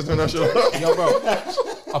even wait to turn that shit off. yo, bro.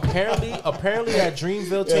 Apparently that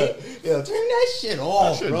Dreamville tape. yeah, turn that shit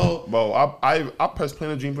off, Shit, bro. Bro, I pressed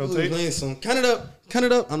playing the Dreamville Who's tape. playing some? Count it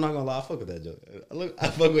up. I'm not gonna lie. I fuck with that joke. I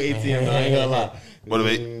fuck with ATM. I ain't gonna lie.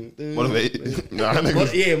 Motivate. Nah,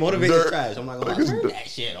 niggas. Yeah, motivate is dirt. trash. I'm not gonna lie. Niggas Turn dirt. that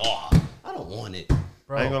shit off. I don't want it.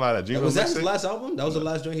 Bro, I ain't gonna lie, that Dreamville Was that his mixtape, last album? That was the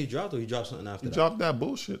last joint he dropped, or he dropped something after he that? dropped that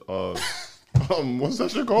bullshit. What's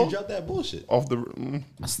that shit He called? dropped that bullshit. Off the.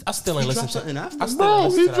 I still ain't He listened dropped to. something after? I still Bro,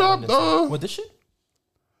 ain't he listened to that dropped, Reminiscence. What this shit?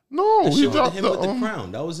 No, That he shit with dropped him the with the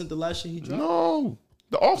crown. That wasn't the last shit he dropped. No,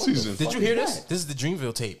 the off season. Did you hear this? This is the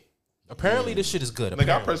Dreamville tape. Apparently, this shit is good. Like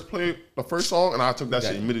I Apparently. pressed play the first song and I took that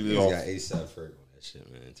shit immediately He's off. got ASAP Ferg on that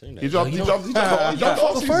shit, man. Turn that He shit dropped. you He don't- dropped. He dropped. He dropped the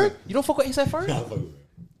off season. You don't fuck with ASAP Ferg? off.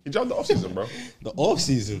 He dropped the off season, bro. The off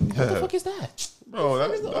season. What the fuck is that? Bro,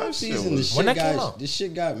 What is that, the that off shit season? was. When that came out? This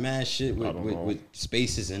shit got mad shit I don't know. with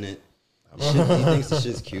spaces in it. The shit, he thinks the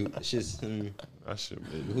shit's cute. The shit's That shit.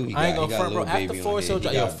 who he got. I ain't He gonna got front, bro. Lil After Baby on Forest here. Hill He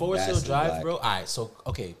Drive, yo, got Forest Hill Bastard Drive, Black. bro. All right, so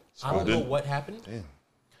okay, I don't know what happened. Damn.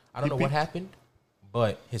 I don't know what happened,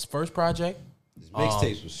 but his first project, His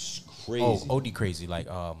mixtapes was crazy. OD crazy, like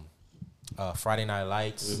Friday Night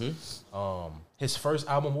Lights. His first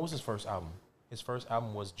album, what was his first album? His first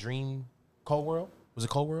album was Dream Cold World. Was it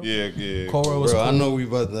Cold World? Yeah. Cold World was Bro, cool. I know we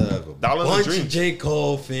about to have a Dollar in the bunch Dream. of J.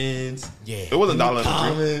 Cole fans. Yeah. It wasn't Dollar in the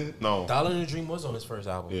Common. Dream. No. Dollar in the Dream was on his first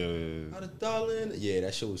album. Yeah. How the dollar in? Yeah,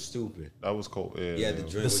 that shit was stupid. That was cool. Yeah. He had the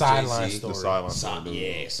drink The with sideline Jay-Z. story. The sideline.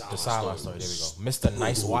 Yeah, The sideline story. There we go. Mr.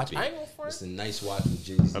 Nice Watch. I ain't going for It's it. a nice watch with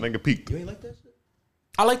Jay-Z. I think it peaked. You ain't like that shit?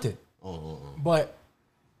 I liked it, Oh. but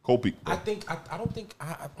Cole peaked. I think I don't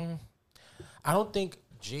think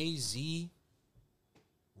Jay-Z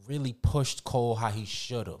really pushed Cole how he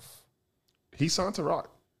should have. He signed to Rock.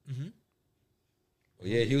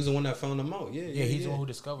 Yeah, he was the one that found him out. Yeah, Yeah, he's the one who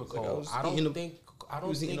discovered Like, Cole. I don't think He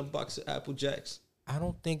was eating a box of Apple Jacks. I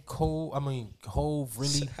don't think Hove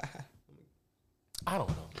really. I don't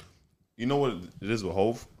know. You know what it is with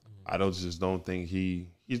Hove? I don't think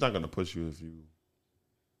he's not gonna push you if you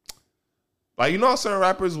like. You know how certain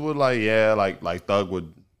rappers would like Thug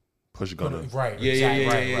would push Gunna. Right. Yeah, exactly, yeah,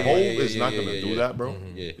 right, yeah, right. Hove yeah, is not yeah, gonna yeah, do yeah. that, bro.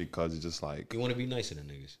 Yeah. Because it's just like You want to be nicer than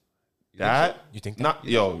niggas. that. You think that? Not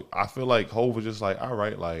yo. I feel like Hove was just like, all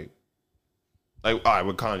right, like all right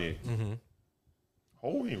with Kanye.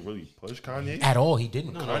 Hove ain't really push Kanye. At all, he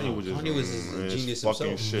didn't. Kanye was just Kanye was a it's genius fucking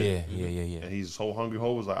himself. shit. Yeah. And he's so hungry.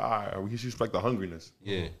 Hove was like, all right, we should respect the hungriness.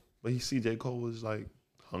 Yeah. But he see J. Cole was like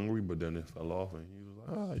hungry, but then it fell off, and he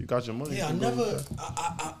was like, you got your money. Yeah,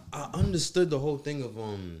 I understood the whole thing of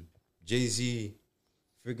Jay-Z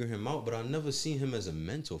figuring him out, but I never seen him as a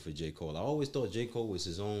mentor for J. Cole. I always thought J. Cole was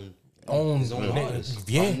his own nigga. artist.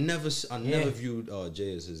 Yeah. I never viewed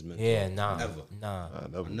Jay as his mentor. Yeah, nah. Ever. Nah.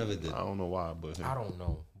 I never did. I don't know why, but I don't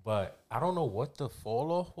know. But I don't know what the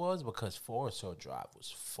fall off was because Forest Hill Drive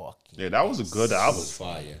was fucking. yeah, that was a good That album. was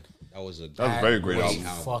fire. That was a That was a very great was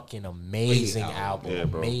album. Fucking amazing Great album. Yeah,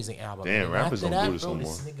 bro. Amazing album. Damn, And rappers after don't do that, this bro, no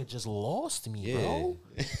this nigga just lost me, Yeah. bro.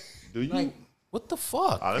 Do you? Like, what the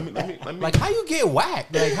fuck? let me. Like, how you get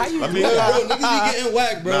whacked? Like, how you? Let me- do that? Bro, niggas be getting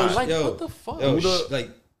whacked, bro. Nah. Like, Yo, what the fuck? yo, Who the- like,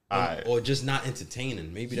 Alright. or just not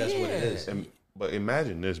entertaining. Maybe that's what it is. But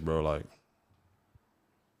imagine this, bro. Like,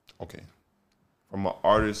 okay, from an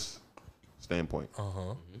artist standpoint,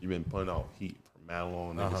 you've been putting out heat for mad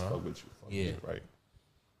long. Niggas fuck with you, Yeah. you, right?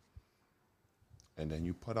 And then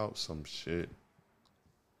you put out some shit,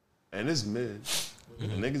 and it's mid. The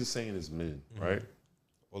niggas is saying it's mid, right?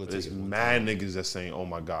 All it There's takes is one mad niggas that's saying, "Oh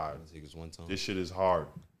my god, time. Take us one time. this shit is hard.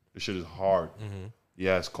 This shit is hard."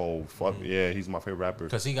 Yeah, it's cold. Fuck yeah, he's my favorite rapper.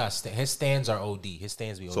 Because he got his stands are OD. His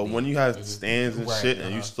stands be OD. So when you have stands and Right, shit,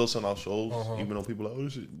 and you still send out shows, even though people are like, oh,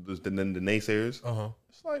 this shit, then the naysayers,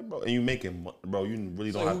 it's like, bro, and you making, bro, you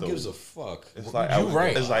really don't Like, have who to. gives a fuck? It's like, You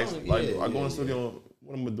right. It's like, Yeah, I go in yeah, the studio.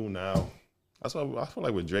 What I'm gonna do now? That's what I feel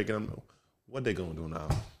like with Drake and them. What they gonna do now?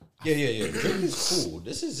 Yeah. Drake is cool.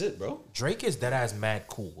 This is it, bro. Drake is dead ass mad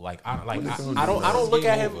cool. Like I gonna don't look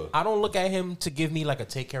at him. Game over. I don't look at him to give me like a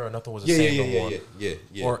take care of nothing was the same no more. Yeah.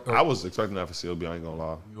 Or I was expecting that for CLB. I ain't gonna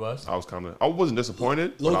lie. You was? I wasn't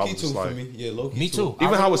disappointed. but I Low was key too just for like, me. Yeah, low key Me too.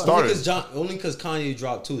 Even how it started. Only because Kanye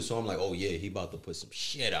dropped too, so I'm like, oh yeah, he about to put some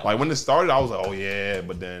shit out. Like when it started, I was like, oh yeah,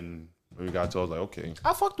 but then when we got to, I was like, okay.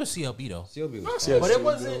 I fucked with CLB though. CLB was Yeah, fire. But it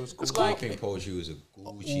wasn't It's like King Poetry was a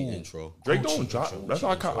Gucci intro. Drake Gucci don't drop. intro, That's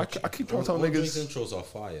why Gucci I intro. keep trying to tell All Drake's niggas. intros are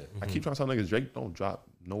fire. I keep trying to tell niggas Drake don't drop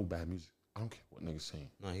no bad music. I don't care what niggas saying.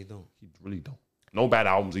 Nah, he don't. He really don't. No bad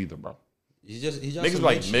albums either, bro. He dropped Niggas some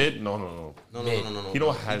like shit. mid. No. No. He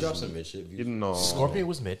don't have. He dropped some mid shit. He didn't know. Scorpion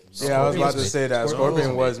was mid. Yeah, I was Scorpion about to mid. say that.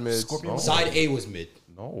 Scorpion was mid. Scorpion was Side A was mid.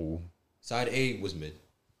 No. Side A was mid.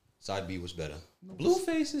 Side B was better. Blue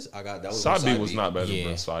Faces, I got that. Was Side on B was not better Yeah.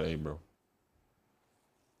 than Side A, bro.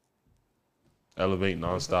 Elevate,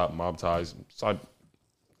 nonstop, mob ties. Side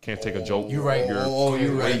can't take a joke. You right. Oh,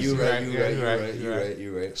 you right. You're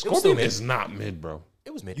right. Scorpion mid. is not mid, bro.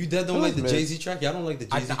 It was mid. You dead don't It like was the mid. Jay-Z track? Y'all don't like the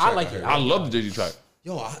Jay-Z track? I like it. heard. I love the Jay-Z track.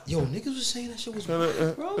 Yo, niggas was saying that shit was You know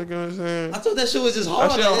whack, bro. what I'm saying? I thought that shit was just That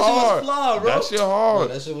hard. shit Like, that hard. shit was fly, bro. That shit hard.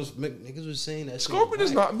 Bro, that shit was niggas was saying that. Shit Scorpion was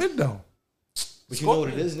is whack. not mid though. But you know what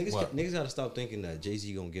it is, What? niggas gotta stop thinking that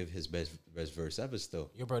Jay-Z gonna give his best verse ever still.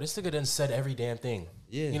 Yo, bro, this nigga done said every damn thing.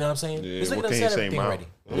 Yeah. You know what I'm saying? Yeah, This nigga what done can you said say, everything Mom? already.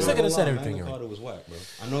 This nigga done said everything Magna already. Carta was whack, bro.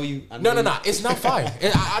 I know you. No. It's not fire.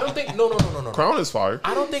 I don't think. No. Crown is fire.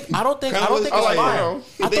 I don't think it's I like it, fire. yo. I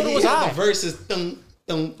thought it was The high. verses, dun,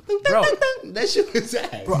 dun, dun, Bro. dun, dun. That shit was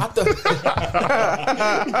ass. Bro, I thought.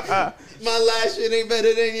 My last shit ain't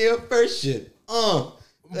better than your first shit.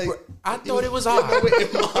 Like, I thought it was high.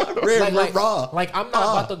 Like I'm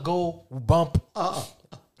not about to go bump.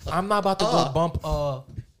 I'm not about to go bump.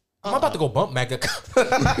 I'm about to go bump Magna.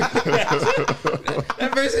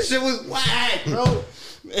 That versus shit was whack, bro.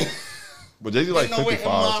 But Jay-Z like Ain't no way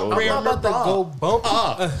 55. So in it's I'm like- not about to go bump.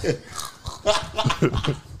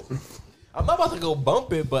 I'm not about to go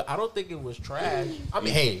bump it, but I don't think it was trash. I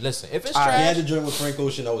mean, hey, listen, if it's He had trash, to join with Frank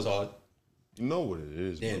Ocean. That was hard. You know what it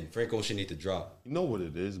is, bro. Damn, Frank Ocean need to drop. You know what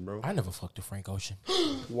it is, bro. I never fucked with Frank Ocean.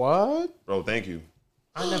 What? Bro, thank you.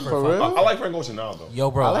 I never For fucked. real? I like Frank Ocean now, though.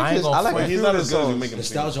 Yo, bro, I like I ain't his- gonna I like front. his- He's not as few good as of you the make him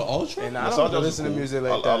seem. Nostalgia Ultra. And I Nostalgia don't was listen to cool. music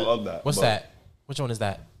like I that. love that. What's but- that? Which one is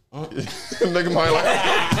that? Nigga might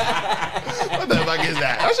like, what the fuck is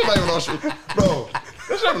that? That shit not even on streaming, bro. That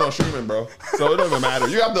shit not even on streaming, bro. So it don't even matter.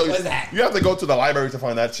 You have to. What's that? You have to go to the library to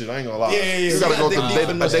find that shit. I ain't gonna lie. You gotta go to the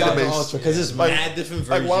database because it's Like- mad different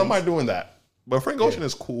Like, versions. why am I doing that? But Frank Ocean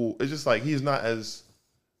is cool. It's just like he's not as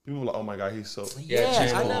people are like, oh my god, he's so. Yeah, I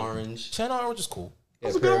Channel never- Orange. Channel Orange is cool. That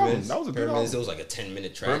was a good album. Pyramids. That was a good Pyramids. album. It was like a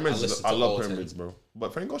 10-minute track. Pyramids, I to love all 10. Pyramids, bro.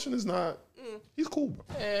 But Frank Ocean is not. He's cool, bro.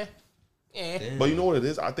 Yeah. But you know what it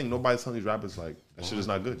is? I think nobody's telling these rappers like that shit is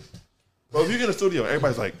not good. Bro, if you get in the studio,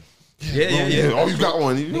 everybody's like, Yeah. oh, you got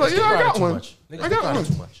one. You're like, yeah, I got one. Niggas I got one.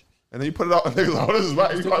 too much. And then you put it out, and niggas like, oh, this is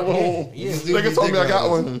right. You're like, whoa. Yeah. Niggas told me I got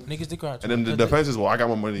one. Niggas dick out. And then the defense is, well, I got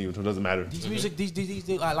more money than you, so it doesn't matter. These music, these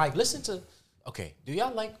like listen to. Okay, do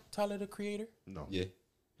y'all like Tyler the Creator? No. Yeah.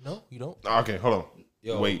 No, you don't. Okay, hold on.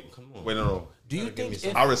 Yo, Wait, come on. wait, no. Do you Gotta give me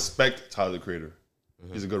think if, I respect Tyler the Creator.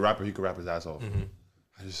 He's a good rapper. He could rap his ass off.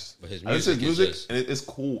 I just, But his I listen to music is music, just- and it's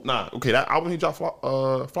cool. Nah, okay, that album he dropped,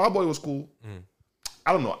 Flyboy was cool.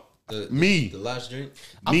 I don't know. The last drink.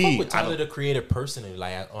 I Me, fuck with I Tyler don't- the Creator personally,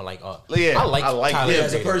 like on like Yeah, I like Tyler him. the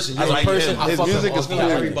As a Creator. person, As you a like person, him. I His fuck music him is off cool. the- I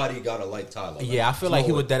like Everybody gotta like Tyler. Like, Yeah, I feel like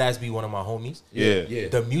he no- would deadass be one of my homies. Yeah.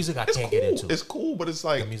 The music I It's can't cool. get into. It's cool, but it's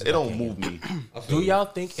like, music it I don't can't move me. I feel Do you. y'all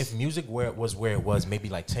think if music where it was maybe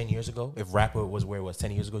like 10 years ago, if rapper was where it was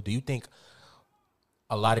 10 years ago, do you think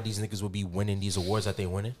a lot of these niggas would be winning these awards that they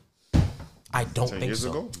winning? I don't 10 think years so.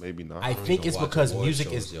 ago? Maybe not. I think even it's watch because award music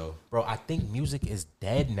shows, is, yo. bro. I think music is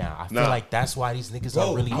dead now. I feel Nah. like that's why these niggas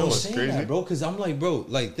Bro, are really I doing. was saying crazy. that, bro, because I'm like, bro,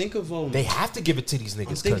 like, think of They have to give it to these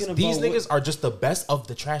niggas thinking because these about niggas are just the best of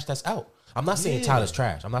the trash that's out. I'm not saying Yeah. Tyler's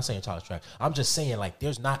trash. I'm not saying Tyler's trash. I'm just saying like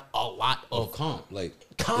there's not a lot of comp. Like,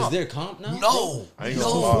 Comp. is there comp now? No. I ain't no.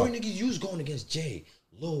 gonna Four lie. niggas, you was going against Jay,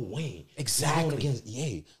 Lil Wayne, Exactly. You was going against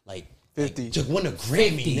Ye, like 50. Just won a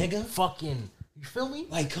Grammy, nigga. fucking. You feel me?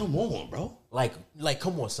 Like, come on, bro. Like,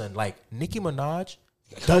 come on, son. Like, Nicki Minaj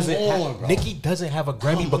doesn't. on, bro. Nicki doesn't have a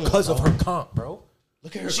Grammy Come on, because of bro. her comp, bro.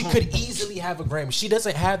 Look at her. She comp. could easily have a Grammy. She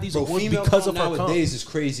doesn't have these Bro, awards female because comp of her comp. nowadays is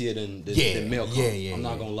crazier than male comp. yeah, I'm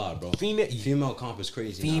not yeah. gonna lie, bro. Female comp is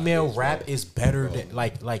crazy. Female nowadays, rap bro. is better Bro. than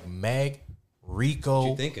like Meg, Rico, What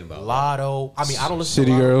you thinking about, Lotto. I mean, I don't listen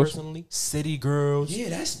City to Lotto Girls. personally. City Girls. Yeah,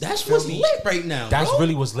 that's Feel what's me? lit right now. That's bro.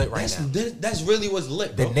 really what's lit right that's, now. That's really what's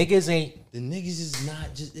lit, The bro. niggas ain't. The niggas is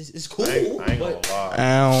not just. It's cool, I ain't gonna but lie.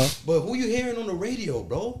 Ow. who you hearing on the radio,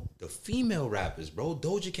 bro? The female rappers, bro.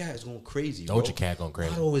 Doja Cat is going crazy. Doja bro. Cat going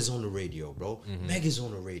crazy. Lotto is on the radio, bro. Meg is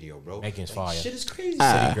on the radio, bro. Megan's Like, fire. Shit is crazy.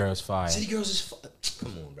 City Girls fire. City Girls is.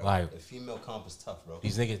 Come on, bro. Like- the female comp is tough, bro.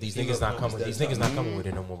 These niggas Female not comp is coming. that These tough. niggas not coming with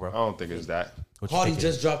it no more, I bro. don't think it's that. What you Cardi think it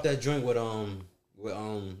is? just dropped that joint with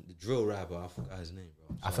the drill rapper. I forgot his name,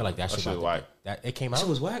 bro. I feel like that shit shit about to- whack. That it came That out. shit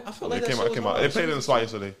was whack. I felt like It that came shit out. was It came out. hard. They played it in the slide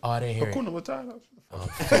yesterday. Oh, I didn't hear it. Hakuna Matata.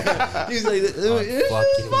 He was like,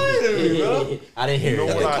 Fucking bro. I didn't hear You know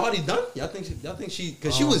it. what I- Cardi done? Y'all think she?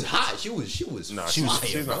 Because she was hot. She was. Nah, She was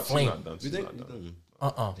she's not flame. done. You She's think? not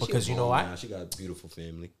done. Because you know why? why? She got a beautiful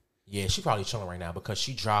family. Yeah, she probably chilling right now because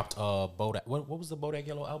she dropped Bodak. What was the Bodak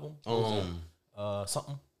Yellow album?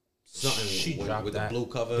 Something. Something She with, dropped with that. the blue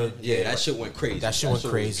cover. Yeah, that shit went crazy. That shit went was-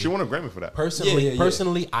 crazy. She won a Grammy for that.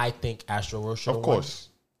 Personally, Yeah. I think Astro World should. Of course.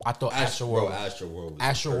 I thought Astro Bro, World. Astro World. Was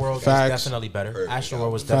Astro perfect. World was Facts. definitely better. Perfect Astro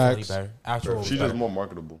World was album. definitely Facts. better. Astro World was She's better. just more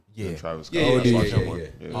marketable Yeah. than Travis Scott. Yeah, yeah, yeah, Much yeah, more. yeah.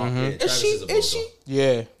 Yeah. Yeah, Travis is a Is she? bulldog.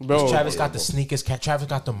 Yeah, bro. Travis got the sneakers. Travis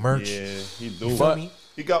got the merch. Yeah, he do. You feel But- me?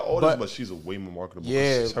 He got all but- this, but she's a way more marketable. Yeah,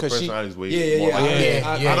 her 'cause she- personality is way Yeah, more. yeah,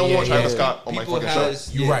 like- yeah. I don't want Travis yeah. Scott on my People fucking has-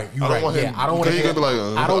 show. You Yeah. right. You I don't right. want him. Yeah, I don't want Because he to. gonna be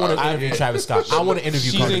like, I don't want to interview Travis Scott. I want to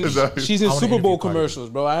interview She's Cardi in, B. Exactly. she's in I wanna Super Bowl interview Cardi B. commercials,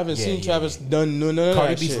 bro. I haven't Yeah, seen yeah, Travis done none of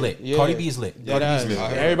Cardi that B's shit. lit. Yeah. Cardi B is lit. That ass. lit.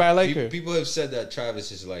 Everybody like her. People have said that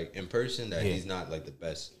Travis is like in person that Yeah. he's not like the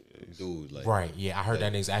best dude. Like, Right. Yeah, I heard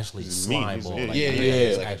that nigga's actually He's mean. slime He's- ball. yeah, Like, Yeah, that yeah,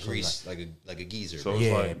 nigga's yeah. Like a actually grease, like a geezer. So bro. it's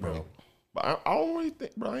Yeah, like, bro. But I don't really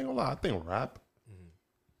think, bro. I ain't gonna lie. I think rap,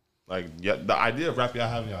 like, yeah, the idea of rap y'all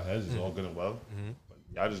have in your heads is all good and well. But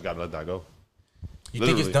y'all just gotta let that go. You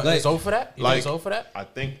think it's Literally. done? Like- It's over for that? You think it's over for that? I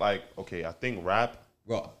think like, okay, I think rap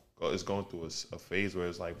Bro, is going through a phase where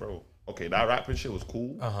it's like, bro, okay, that rapping shit was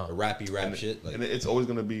cool, a rappy rap shit. Like, and it's always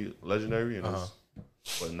gonna be legendary. And it's,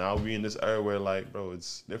 but now we in this era where like, bro,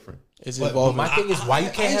 it's different. It's But evolving. My thing is, why you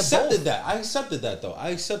can't I have accepted both? that. I accepted that though. I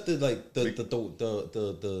accepted like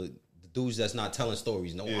the dudes that's not telling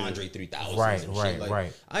stories. No Andre 3000. Right, and right, shit. Like,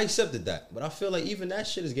 right. I accepted that, but I feel like even that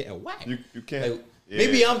shit is getting whacked. You can't. Like,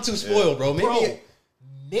 maybe I'm too spoiled, bro. Maybe. Bro,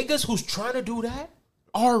 niggas who's trying to do that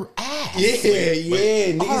are ass.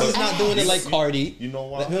 Yeah. Niggas is not doing it like Cardi. You know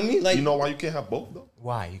why? Like, you know what I mean? Like, you know why you can't have both though?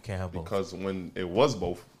 Why you can't have both? Because when it was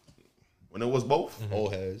both,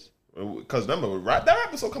 old heads. Because remember, that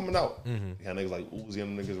episode coming out, you had niggas like Uzi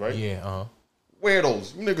and them niggas, right? Yeah,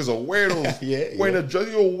 Weirdos. You niggas are weirdos. Yeah. Wearing a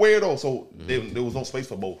jersey, you're a weirdo. So there was no space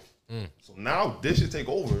for both. So now this should take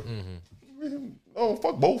over. Oh,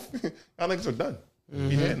 fuck both. Y'all niggas are done.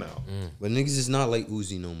 We here now. But niggas is not like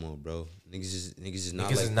Uzi no more, bro. Niggas is not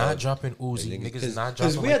niggas like is not Thug. dropping Uzi. Like, Niggas is not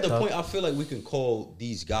dropping. Because we at the Thug. point, I feel like we can call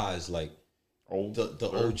these guys like the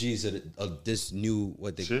OGs of this new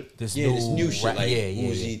Shit. this new shit rap- like yeah,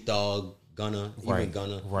 Uzi, Thug, Gunna, even Right,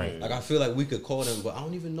 Gunna. right. Like I feel like we could call them, but I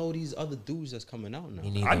don't even know these other dudes that's coming out now. Me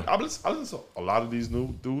neither. I listen to a lot of these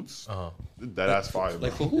new dudes. That ass fire, bro.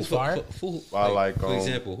 Like for who? It's fire? For who? Like, for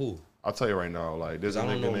example, who? I'll tell you right now, like there's a I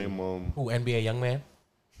don't nigga know. named Who, NBA young man?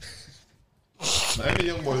 Every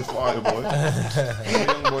young boy is fire, boy. Every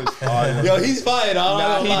young boy is fire. Yo, he's fired.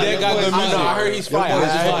 Nah, he did got good music. I heard he's fire. boy's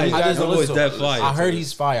fire. I just don't Young boy's listen to dead him. fire. I heard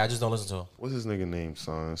he's fire. I just don't listen to him. What's his nigga name,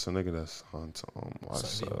 son? It's a nigga that's on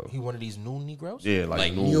He one of these new Negroes? yeah,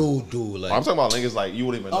 like new. new dude. Like I'm talking about niggas like you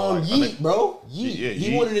wouldn't even know. Like, I Yeet, think- bro. Yeet. Yeah, He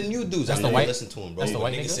Yeet. one of the new dudes. That's I the didn't white- listen to him, bro. that's the But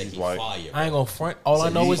white niggas nigga? said He's he white. fire. I ain't gonna front. All I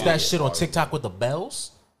know is he's that shit on fire. TikTok with the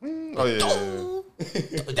bells. Oh yeah.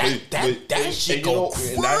 That shit And go you know,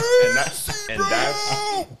 crazy.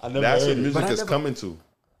 and that's what music But I is never- coming to.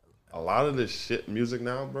 A lot of this shit music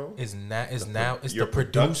now, bro. It's now. It's your the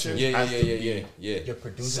producer. production- Yeah. Your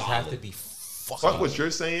producers Solid. have to be fucking. Fuck what you're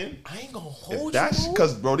saying. I ain't gonna If hold that's you.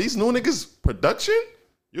 because, bro, these new niggas production,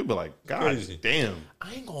 you'll be like, God Crazy. damn.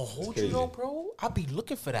 I ain't gonna hold you crazy. though, bro. I be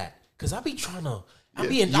looking for that because I be trying to. I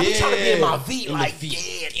Yeah. be trying to be in my V. In the Like, V.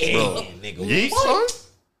 yeah, Bro. nigga. Yeet, son?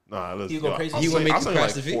 Nah, listen. You go crazy? I'll He would sing- make I'll you sing crash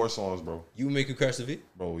like the V? 4 songs, bro. You make you crash the V?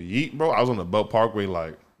 Bro, Yeet, bro. I was on the Belt Parkway,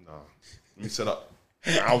 like, nah. Let me set up.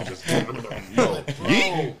 I was just, yo,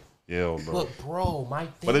 Yeet. Yo, bro. But bro, my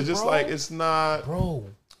thing. But it's just bro, like, it's not, bro.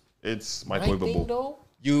 it's My thing microwavable. though.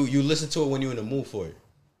 You listen to it when you're in the mood for it.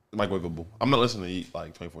 Microwavable. I'm not listening to Yeet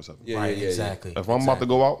like 24/7. Right, exactly. If I'm about to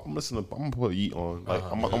go out, I'm gonna put Yeet on. Like,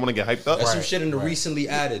 I'm gonna get hyped up. That's some Right, shit in the right. recently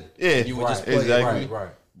added. Yeah, You would just right, play it. exactly. Right.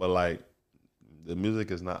 But like, the music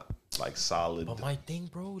is not like solid But my thing,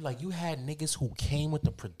 bro, like you had niggas who came with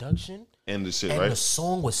the production, and the shit, and right? the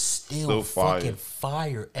song was still Still fire. fucking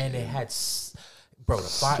fire, and it had, bro,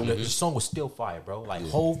 the song was still fire, bro. Like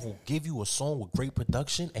Hove will give you a song with great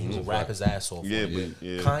production, and he will rap his ass off. Yeah, on it. but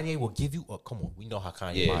yeah. Kanye will give you. Come on, we know how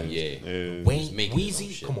Kanye Yeah, vibes. yeah. Yeah. Wayne, making his own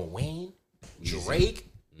Weezy, shit. come on, Wayne, Drake,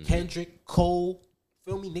 Kendrick, Cole.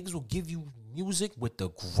 Feel me? Niggas will give you music with the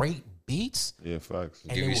great beats, Yeah, facts.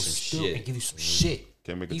 and Give they you will some still shit. and give you some shit.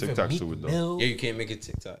 Can't make a Even TikTok Meek to it, though. Mill. Yeah, you can't make it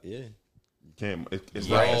TikTok. Yeah. Can't. It's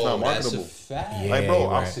Yo, not. It's not that's a marketable. fact. Yeah, Like, bro,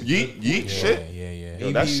 right. Yeet shit. Yeah.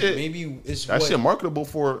 Yo, that shit. Maybe it's That what, shit marketable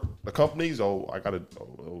for the companies. Oh, I gotta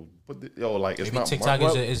put the, like it's Maybe not TikTok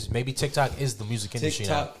marketable. is maybe TikTok is the music industry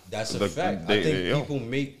now. TikTok. That's a The- fact. they- I think yo. people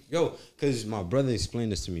make because my brother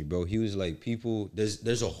explained this to me, bro. He was like, people,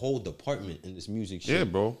 there's a whole department in this music shit, Yeah,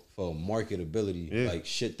 bro. for marketability, Yeah. like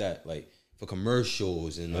shit that like for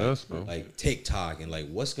commercials and like, Yes, bro. like TikTok and like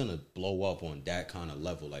what's gonna blow up on that kind of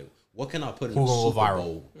level, like. What can I put in Who a gonna go Super viral?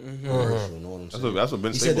 Bowl commercial? You know what I'm saying? That's what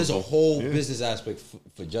Ben He said there's a Staples do. whole Yeah. business aspect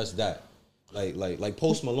for just that. Like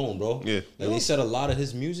Post Malone, bro. Yeah. Like they said a lot of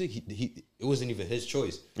his music, he it wasn't even his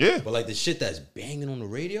choice. Yeah. But like the shit that's banging on the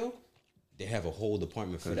radio, they have a whole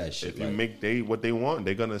department for that shit. If you Like, make what they want,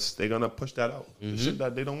 they're gonna push that out. The shit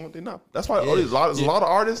that they don't want, they not. That's why Yeah. there's a lot of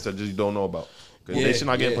artists that just don't know about. Cause Yeah, they shit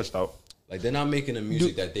not getting yeah. pushed out. like they're not making the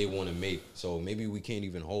music that they want to make. So maybe we can't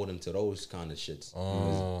even hold them to those kind of shits.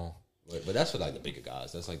 Oh, But that's for like the bigger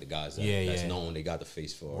guys. That's like the guys that, Yeah, that's yeah. known. They got the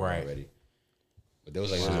face for it Right. already. But there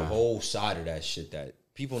was like there's a whole side of that shit that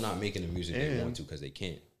people not making the music they And- want to because they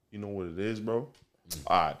can't. You know what it is, bro?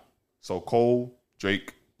 All right. So Cole,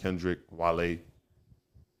 Drake, Kendrick, Wale,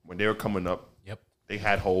 when they were coming up, yep, they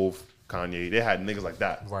had Hove, Kanye, they had niggas like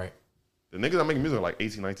that. right. The niggas that making music are like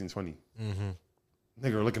 18, 19, 20.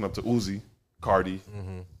 Nigga are looking up to Uzi, Cardi,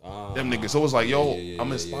 them niggas. So it was like, yo,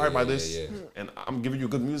 I'm inspired by this, and I'm giving you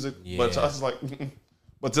good music. But to Yeah. us, it's like,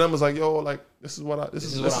 but to them, it's like, yo, like this is what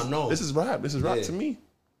I know. This is rap. This is rap Yeah. to me.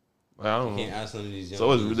 Like, I don't Can't know. ask none of these young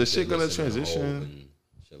So is dudes the to shit gonna listen to transition? Hov and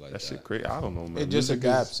shit like That shit crazy. I don't know, man. It just Music is-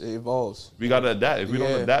 adapts. It evolves. We gotta adapt. If we don't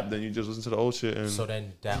Yeah. adapt, then you just listen to the old shit. And So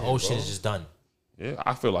then that old shit is just done. yeah,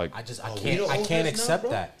 I feel like, I we can't the I old can't heads now, accept bro?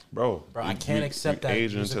 that, bro, bro. I can't accept that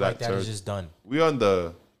age music into like that that is turd. just done. We on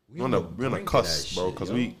the we're on the cusp, bro.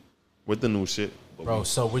 Because we with the new shit, Bro,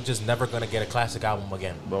 so we're just never gonna get a classic album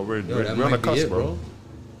again. bro. We're that on the might be cusp, it, bro.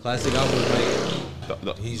 Classic album,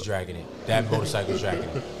 like He's dragging it. That motorcycle's dragging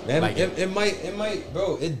it. that, Like, it might,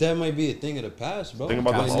 bro. That might be a thing of the past, bro. Think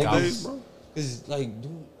about the Classic old albums. days, bro. Cause like,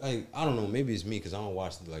 dude, like I don't know. Maybe it's me because I don't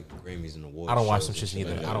watch the Grammys and awards. I don't watch shows them and shits shit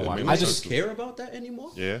neither. like I don't that. watch. maybe I I just just care about that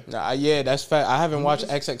anymore. Yeah. Nah, yeah, that's fact. I haven't watched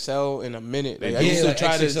XXL in a minute. Like, I Yeah, used to like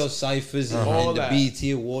try XXL to. ciphers and, All and the that.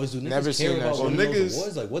 BET awards. Do niggas Never care seen that about shit. Well, winning those niggas,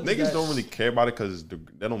 awards? Like, what does niggas that- don't really care about it because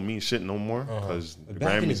they don't mean shit no more. Because the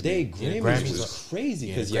Back in the Grammys, day, Yeah, Grammys, Grammys was was- crazy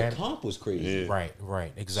yeah, because your Gram- comp was crazy. Yeah.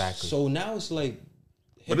 right, exactly. So now it's like,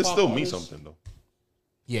 but it hip-hop still means artists- something though.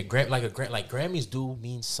 Yeah, like Grammys do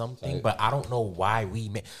mean something, but I don't know why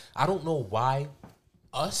I don't know why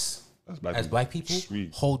us as black people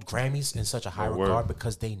Sweet. hold Grammys in such a high Oh, word. regard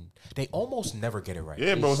because they almost never get it right.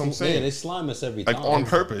 Yeah, bro. That's what I'm Yeah, saying. they slime us every Like time. on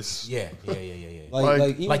purpose. Yeah. Like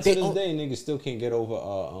even like to they this own- day, niggas still can't get over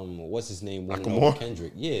what's his name winning Macklemore? over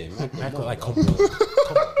Kendrick. Yeah, Macklemore, Like, bro. come on,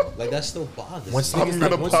 come on. Like that still bothers Once me. niggas I'm like,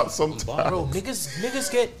 gonna once- pop sometime. bro,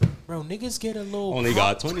 niggas get a little. Only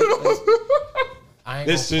got 20. I ain't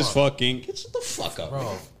This gonna is front. fucking. Get the fuck up, Bro.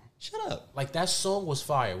 bro. Shut up. Like that song was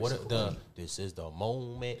fire. What the? This is the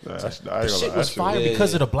moment. Nah, the I ain't gonna shit lie, was that shit fire was-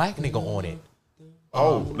 because of the black nigga on it.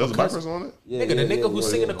 Oh, there's a black person on it. Yeah, Nigga, the yeah, nigga yeah, who's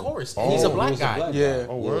yeah, singing yeah. the chorus. Oh, He's a he black was a guy. black Yeah.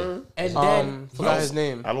 Oh, word. And then Forgot his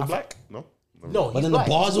name. Aloe Black? No. no, But he's then black. the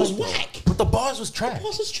bars was whack. But the bars was trash.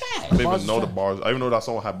 Bars was trash. I didn't bars even know was the bars. I didn't even know that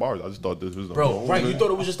song had bars. I just thought this was the Bro, right? You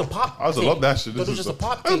thought it was just a pop. I used to tape. love that shit. Thought it was just a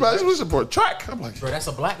pop. Hey, tape. man, this was for a track. I'm like, Bro, that's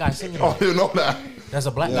a black guy singing. oh, I it. didn't know that. That's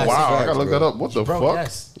a black Yeah, guy Wow, singing. I gotta look that up. What the Bro, fuck?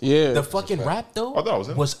 yes. Yeah. The fucking rap though I thought it was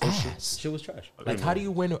him. was Oh, shit. ass. Shit was trash. Like, how do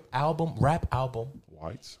you win an album, rap album?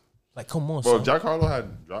 Whites. Like, come on, Bro, son. if Jack Harlow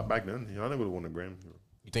had dropped back then, you know, I never would have won a Grammy.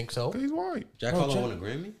 You think so? He's white. Jack Bro, Harlow Jack- won a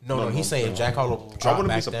Grammy? No, he's saying Jack Harlow dropped I wouldn't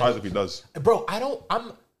be back surprised then. if he does. Bro,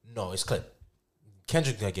 no, it's clip.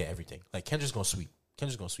 Kendrick's gonna get everything. Like Kendrick's gonna sweep.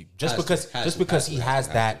 Just because he has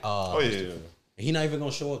that. Oh, yeah. He not even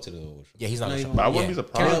gonna show up to the award show. Yeah, he's not gonna show But I up. wouldn't be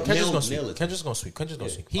surprised. Kendrick's Nail- gonna sweep. nail it. Kendrick's gonna sweep. Kendrick's gonna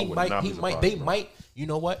sweep. I He would might. not He be might. surprised, They bro. might. You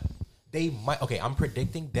know what? They might. Okay, I'm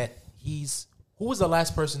predicting that he's. Who was the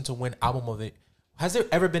last person to win album of the? Has there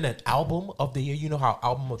ever been an album of the year? You know how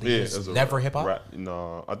album of the year Yeah, is there's a never hip hop. rap-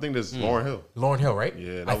 No, I think there's Lauryn Hill. Lauryn Hill, right?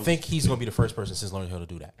 Yeah, that I was- think he's gonna be the first person since Lauryn Hill to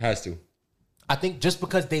do that. Has to. I think just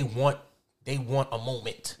because they want a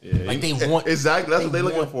moment. Yeah, Like they want exactly. That's what they're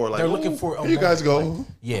looking want- for. Like, they're looking for a here you guys go. moment. Like,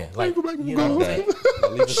 yeah, like Black people you know what I'm saying?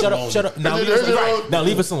 go. Shut up. Now leave us alone. Now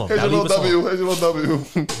leave us alone. Here's Now your leave little us alone. W. Here's your little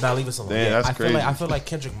W. Now leave us alone. Damn, Yeah, that's I crazy. feel like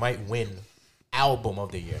Kendrick might win album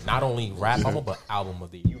of the year. Not only rap album, but album of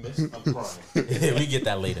the year. You missed. I'm crying. We get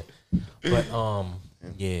that later. But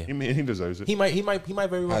yeah. He deserves it. He might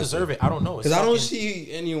very well deserve it. I don't know. It's Because I don't fucking-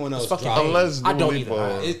 see anyone else fucking dropping. Unless I don't Dua either.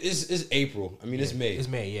 Lipa- It's April. I mean, it's May. It's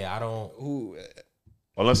May. Yeah, I don't. Who?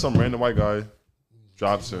 Unless some random white guy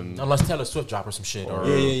drops in Unless Taylor Swift drop or some shit, or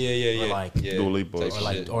Yeah. Or like- yeah. Dua Lipa. Type or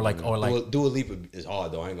like shit. or like Dua Lipa is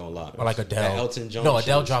hard though. I ain't gonna lie. or like Adele. That Elton John. No, shit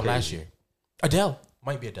Adele was dropped last crazy. year. Adele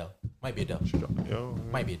might be Adele. Might be Adele. Yo,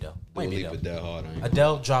 Might be Adele. Dua Might be Lipa Adele. that hard. I ain't-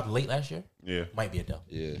 Adele dropped late last year. yeah. Might be Adele.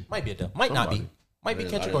 Yeah. Might be Adele. Might not be. Somebody. Might be I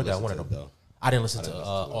Kendrick didn't or Adele. listen One to of them. Adele. I didn't listen I to didn't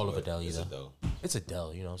listen to all of it, Adele it's either. Adele. It's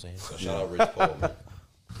Adele. You know what I'm saying? Shout out Rich Paul, man.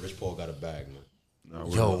 Rich Paul got a bag,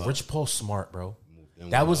 man. Yo, Rich Paul smart, bro. Them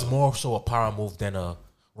That was wild. more so a power move than a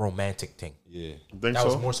romantic thing. Yeah. Think That so?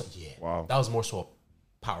 was more so, yeah. Wow. That was more so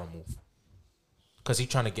a power move. Cause he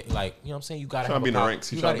trying to get like, you know what I'm saying? You gotta Trying have to be in the power- ranks.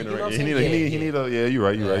 He's you trying to be in gotta- the you know ranks. what I'm He saying? need a. Yeah, you're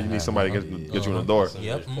right. You need somebody to get you in the door.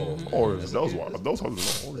 Yep. Rich Paul, man. Or That's those good kills. those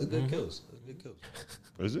That's hoes. good kills. That's good kills.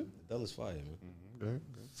 Is it? Adele is fire, man. Okay.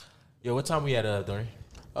 Yo, what time we at, Dorian?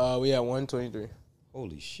 We at 123.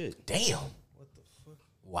 Holy shit. Damn. What the fuck?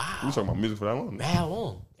 We Wow. talking about music for that long. Mad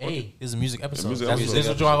long. Hey, this is a music episode. music That's episode. this is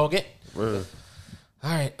what y'all gonna get. Word. All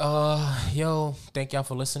right, yo, thank y'all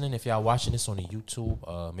for listening. If y'all watching this on the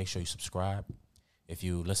YouTube, make sure you subscribe. If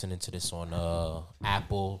you listening to this on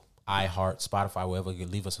Apple, iHeart, Spotify, wherever, you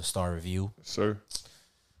can leave us a star review. Sir.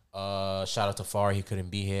 Shout out to Far, he couldn't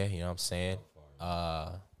be here. You know what I'm saying?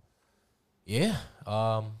 Yeah.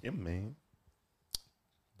 Yeah, man.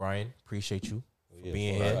 Brian, appreciate you for yeah,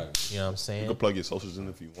 being for here. that. You know what I'm You saying? can plug your socials in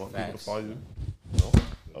if you want people to Facts. follow you.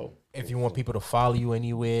 Oh. If you want people to follow you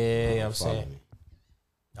anywhere, you know what I'm Follow saying? me.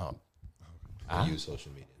 I Use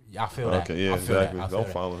social media. I feel that. Okay, yeah, I feel exactly. That. I feel Don't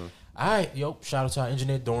that. follow him. All right, yo, shout out to our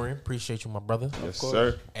engineer Dorian. Appreciate you, my brother. Yes,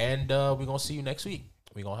 sir. And we're gonna see you next week.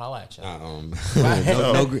 We're gonna holla at you.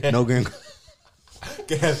 No green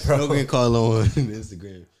bro. no green call on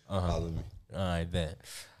Instagram. Follow me. All right, then.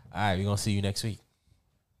 All right, we're gonna see you next week.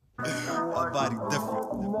 My body different.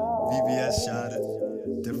 VVS shot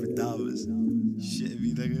it. Different Shit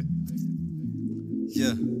me, nigga.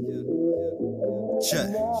 Yeah. Check.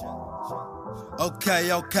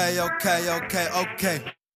 Okay.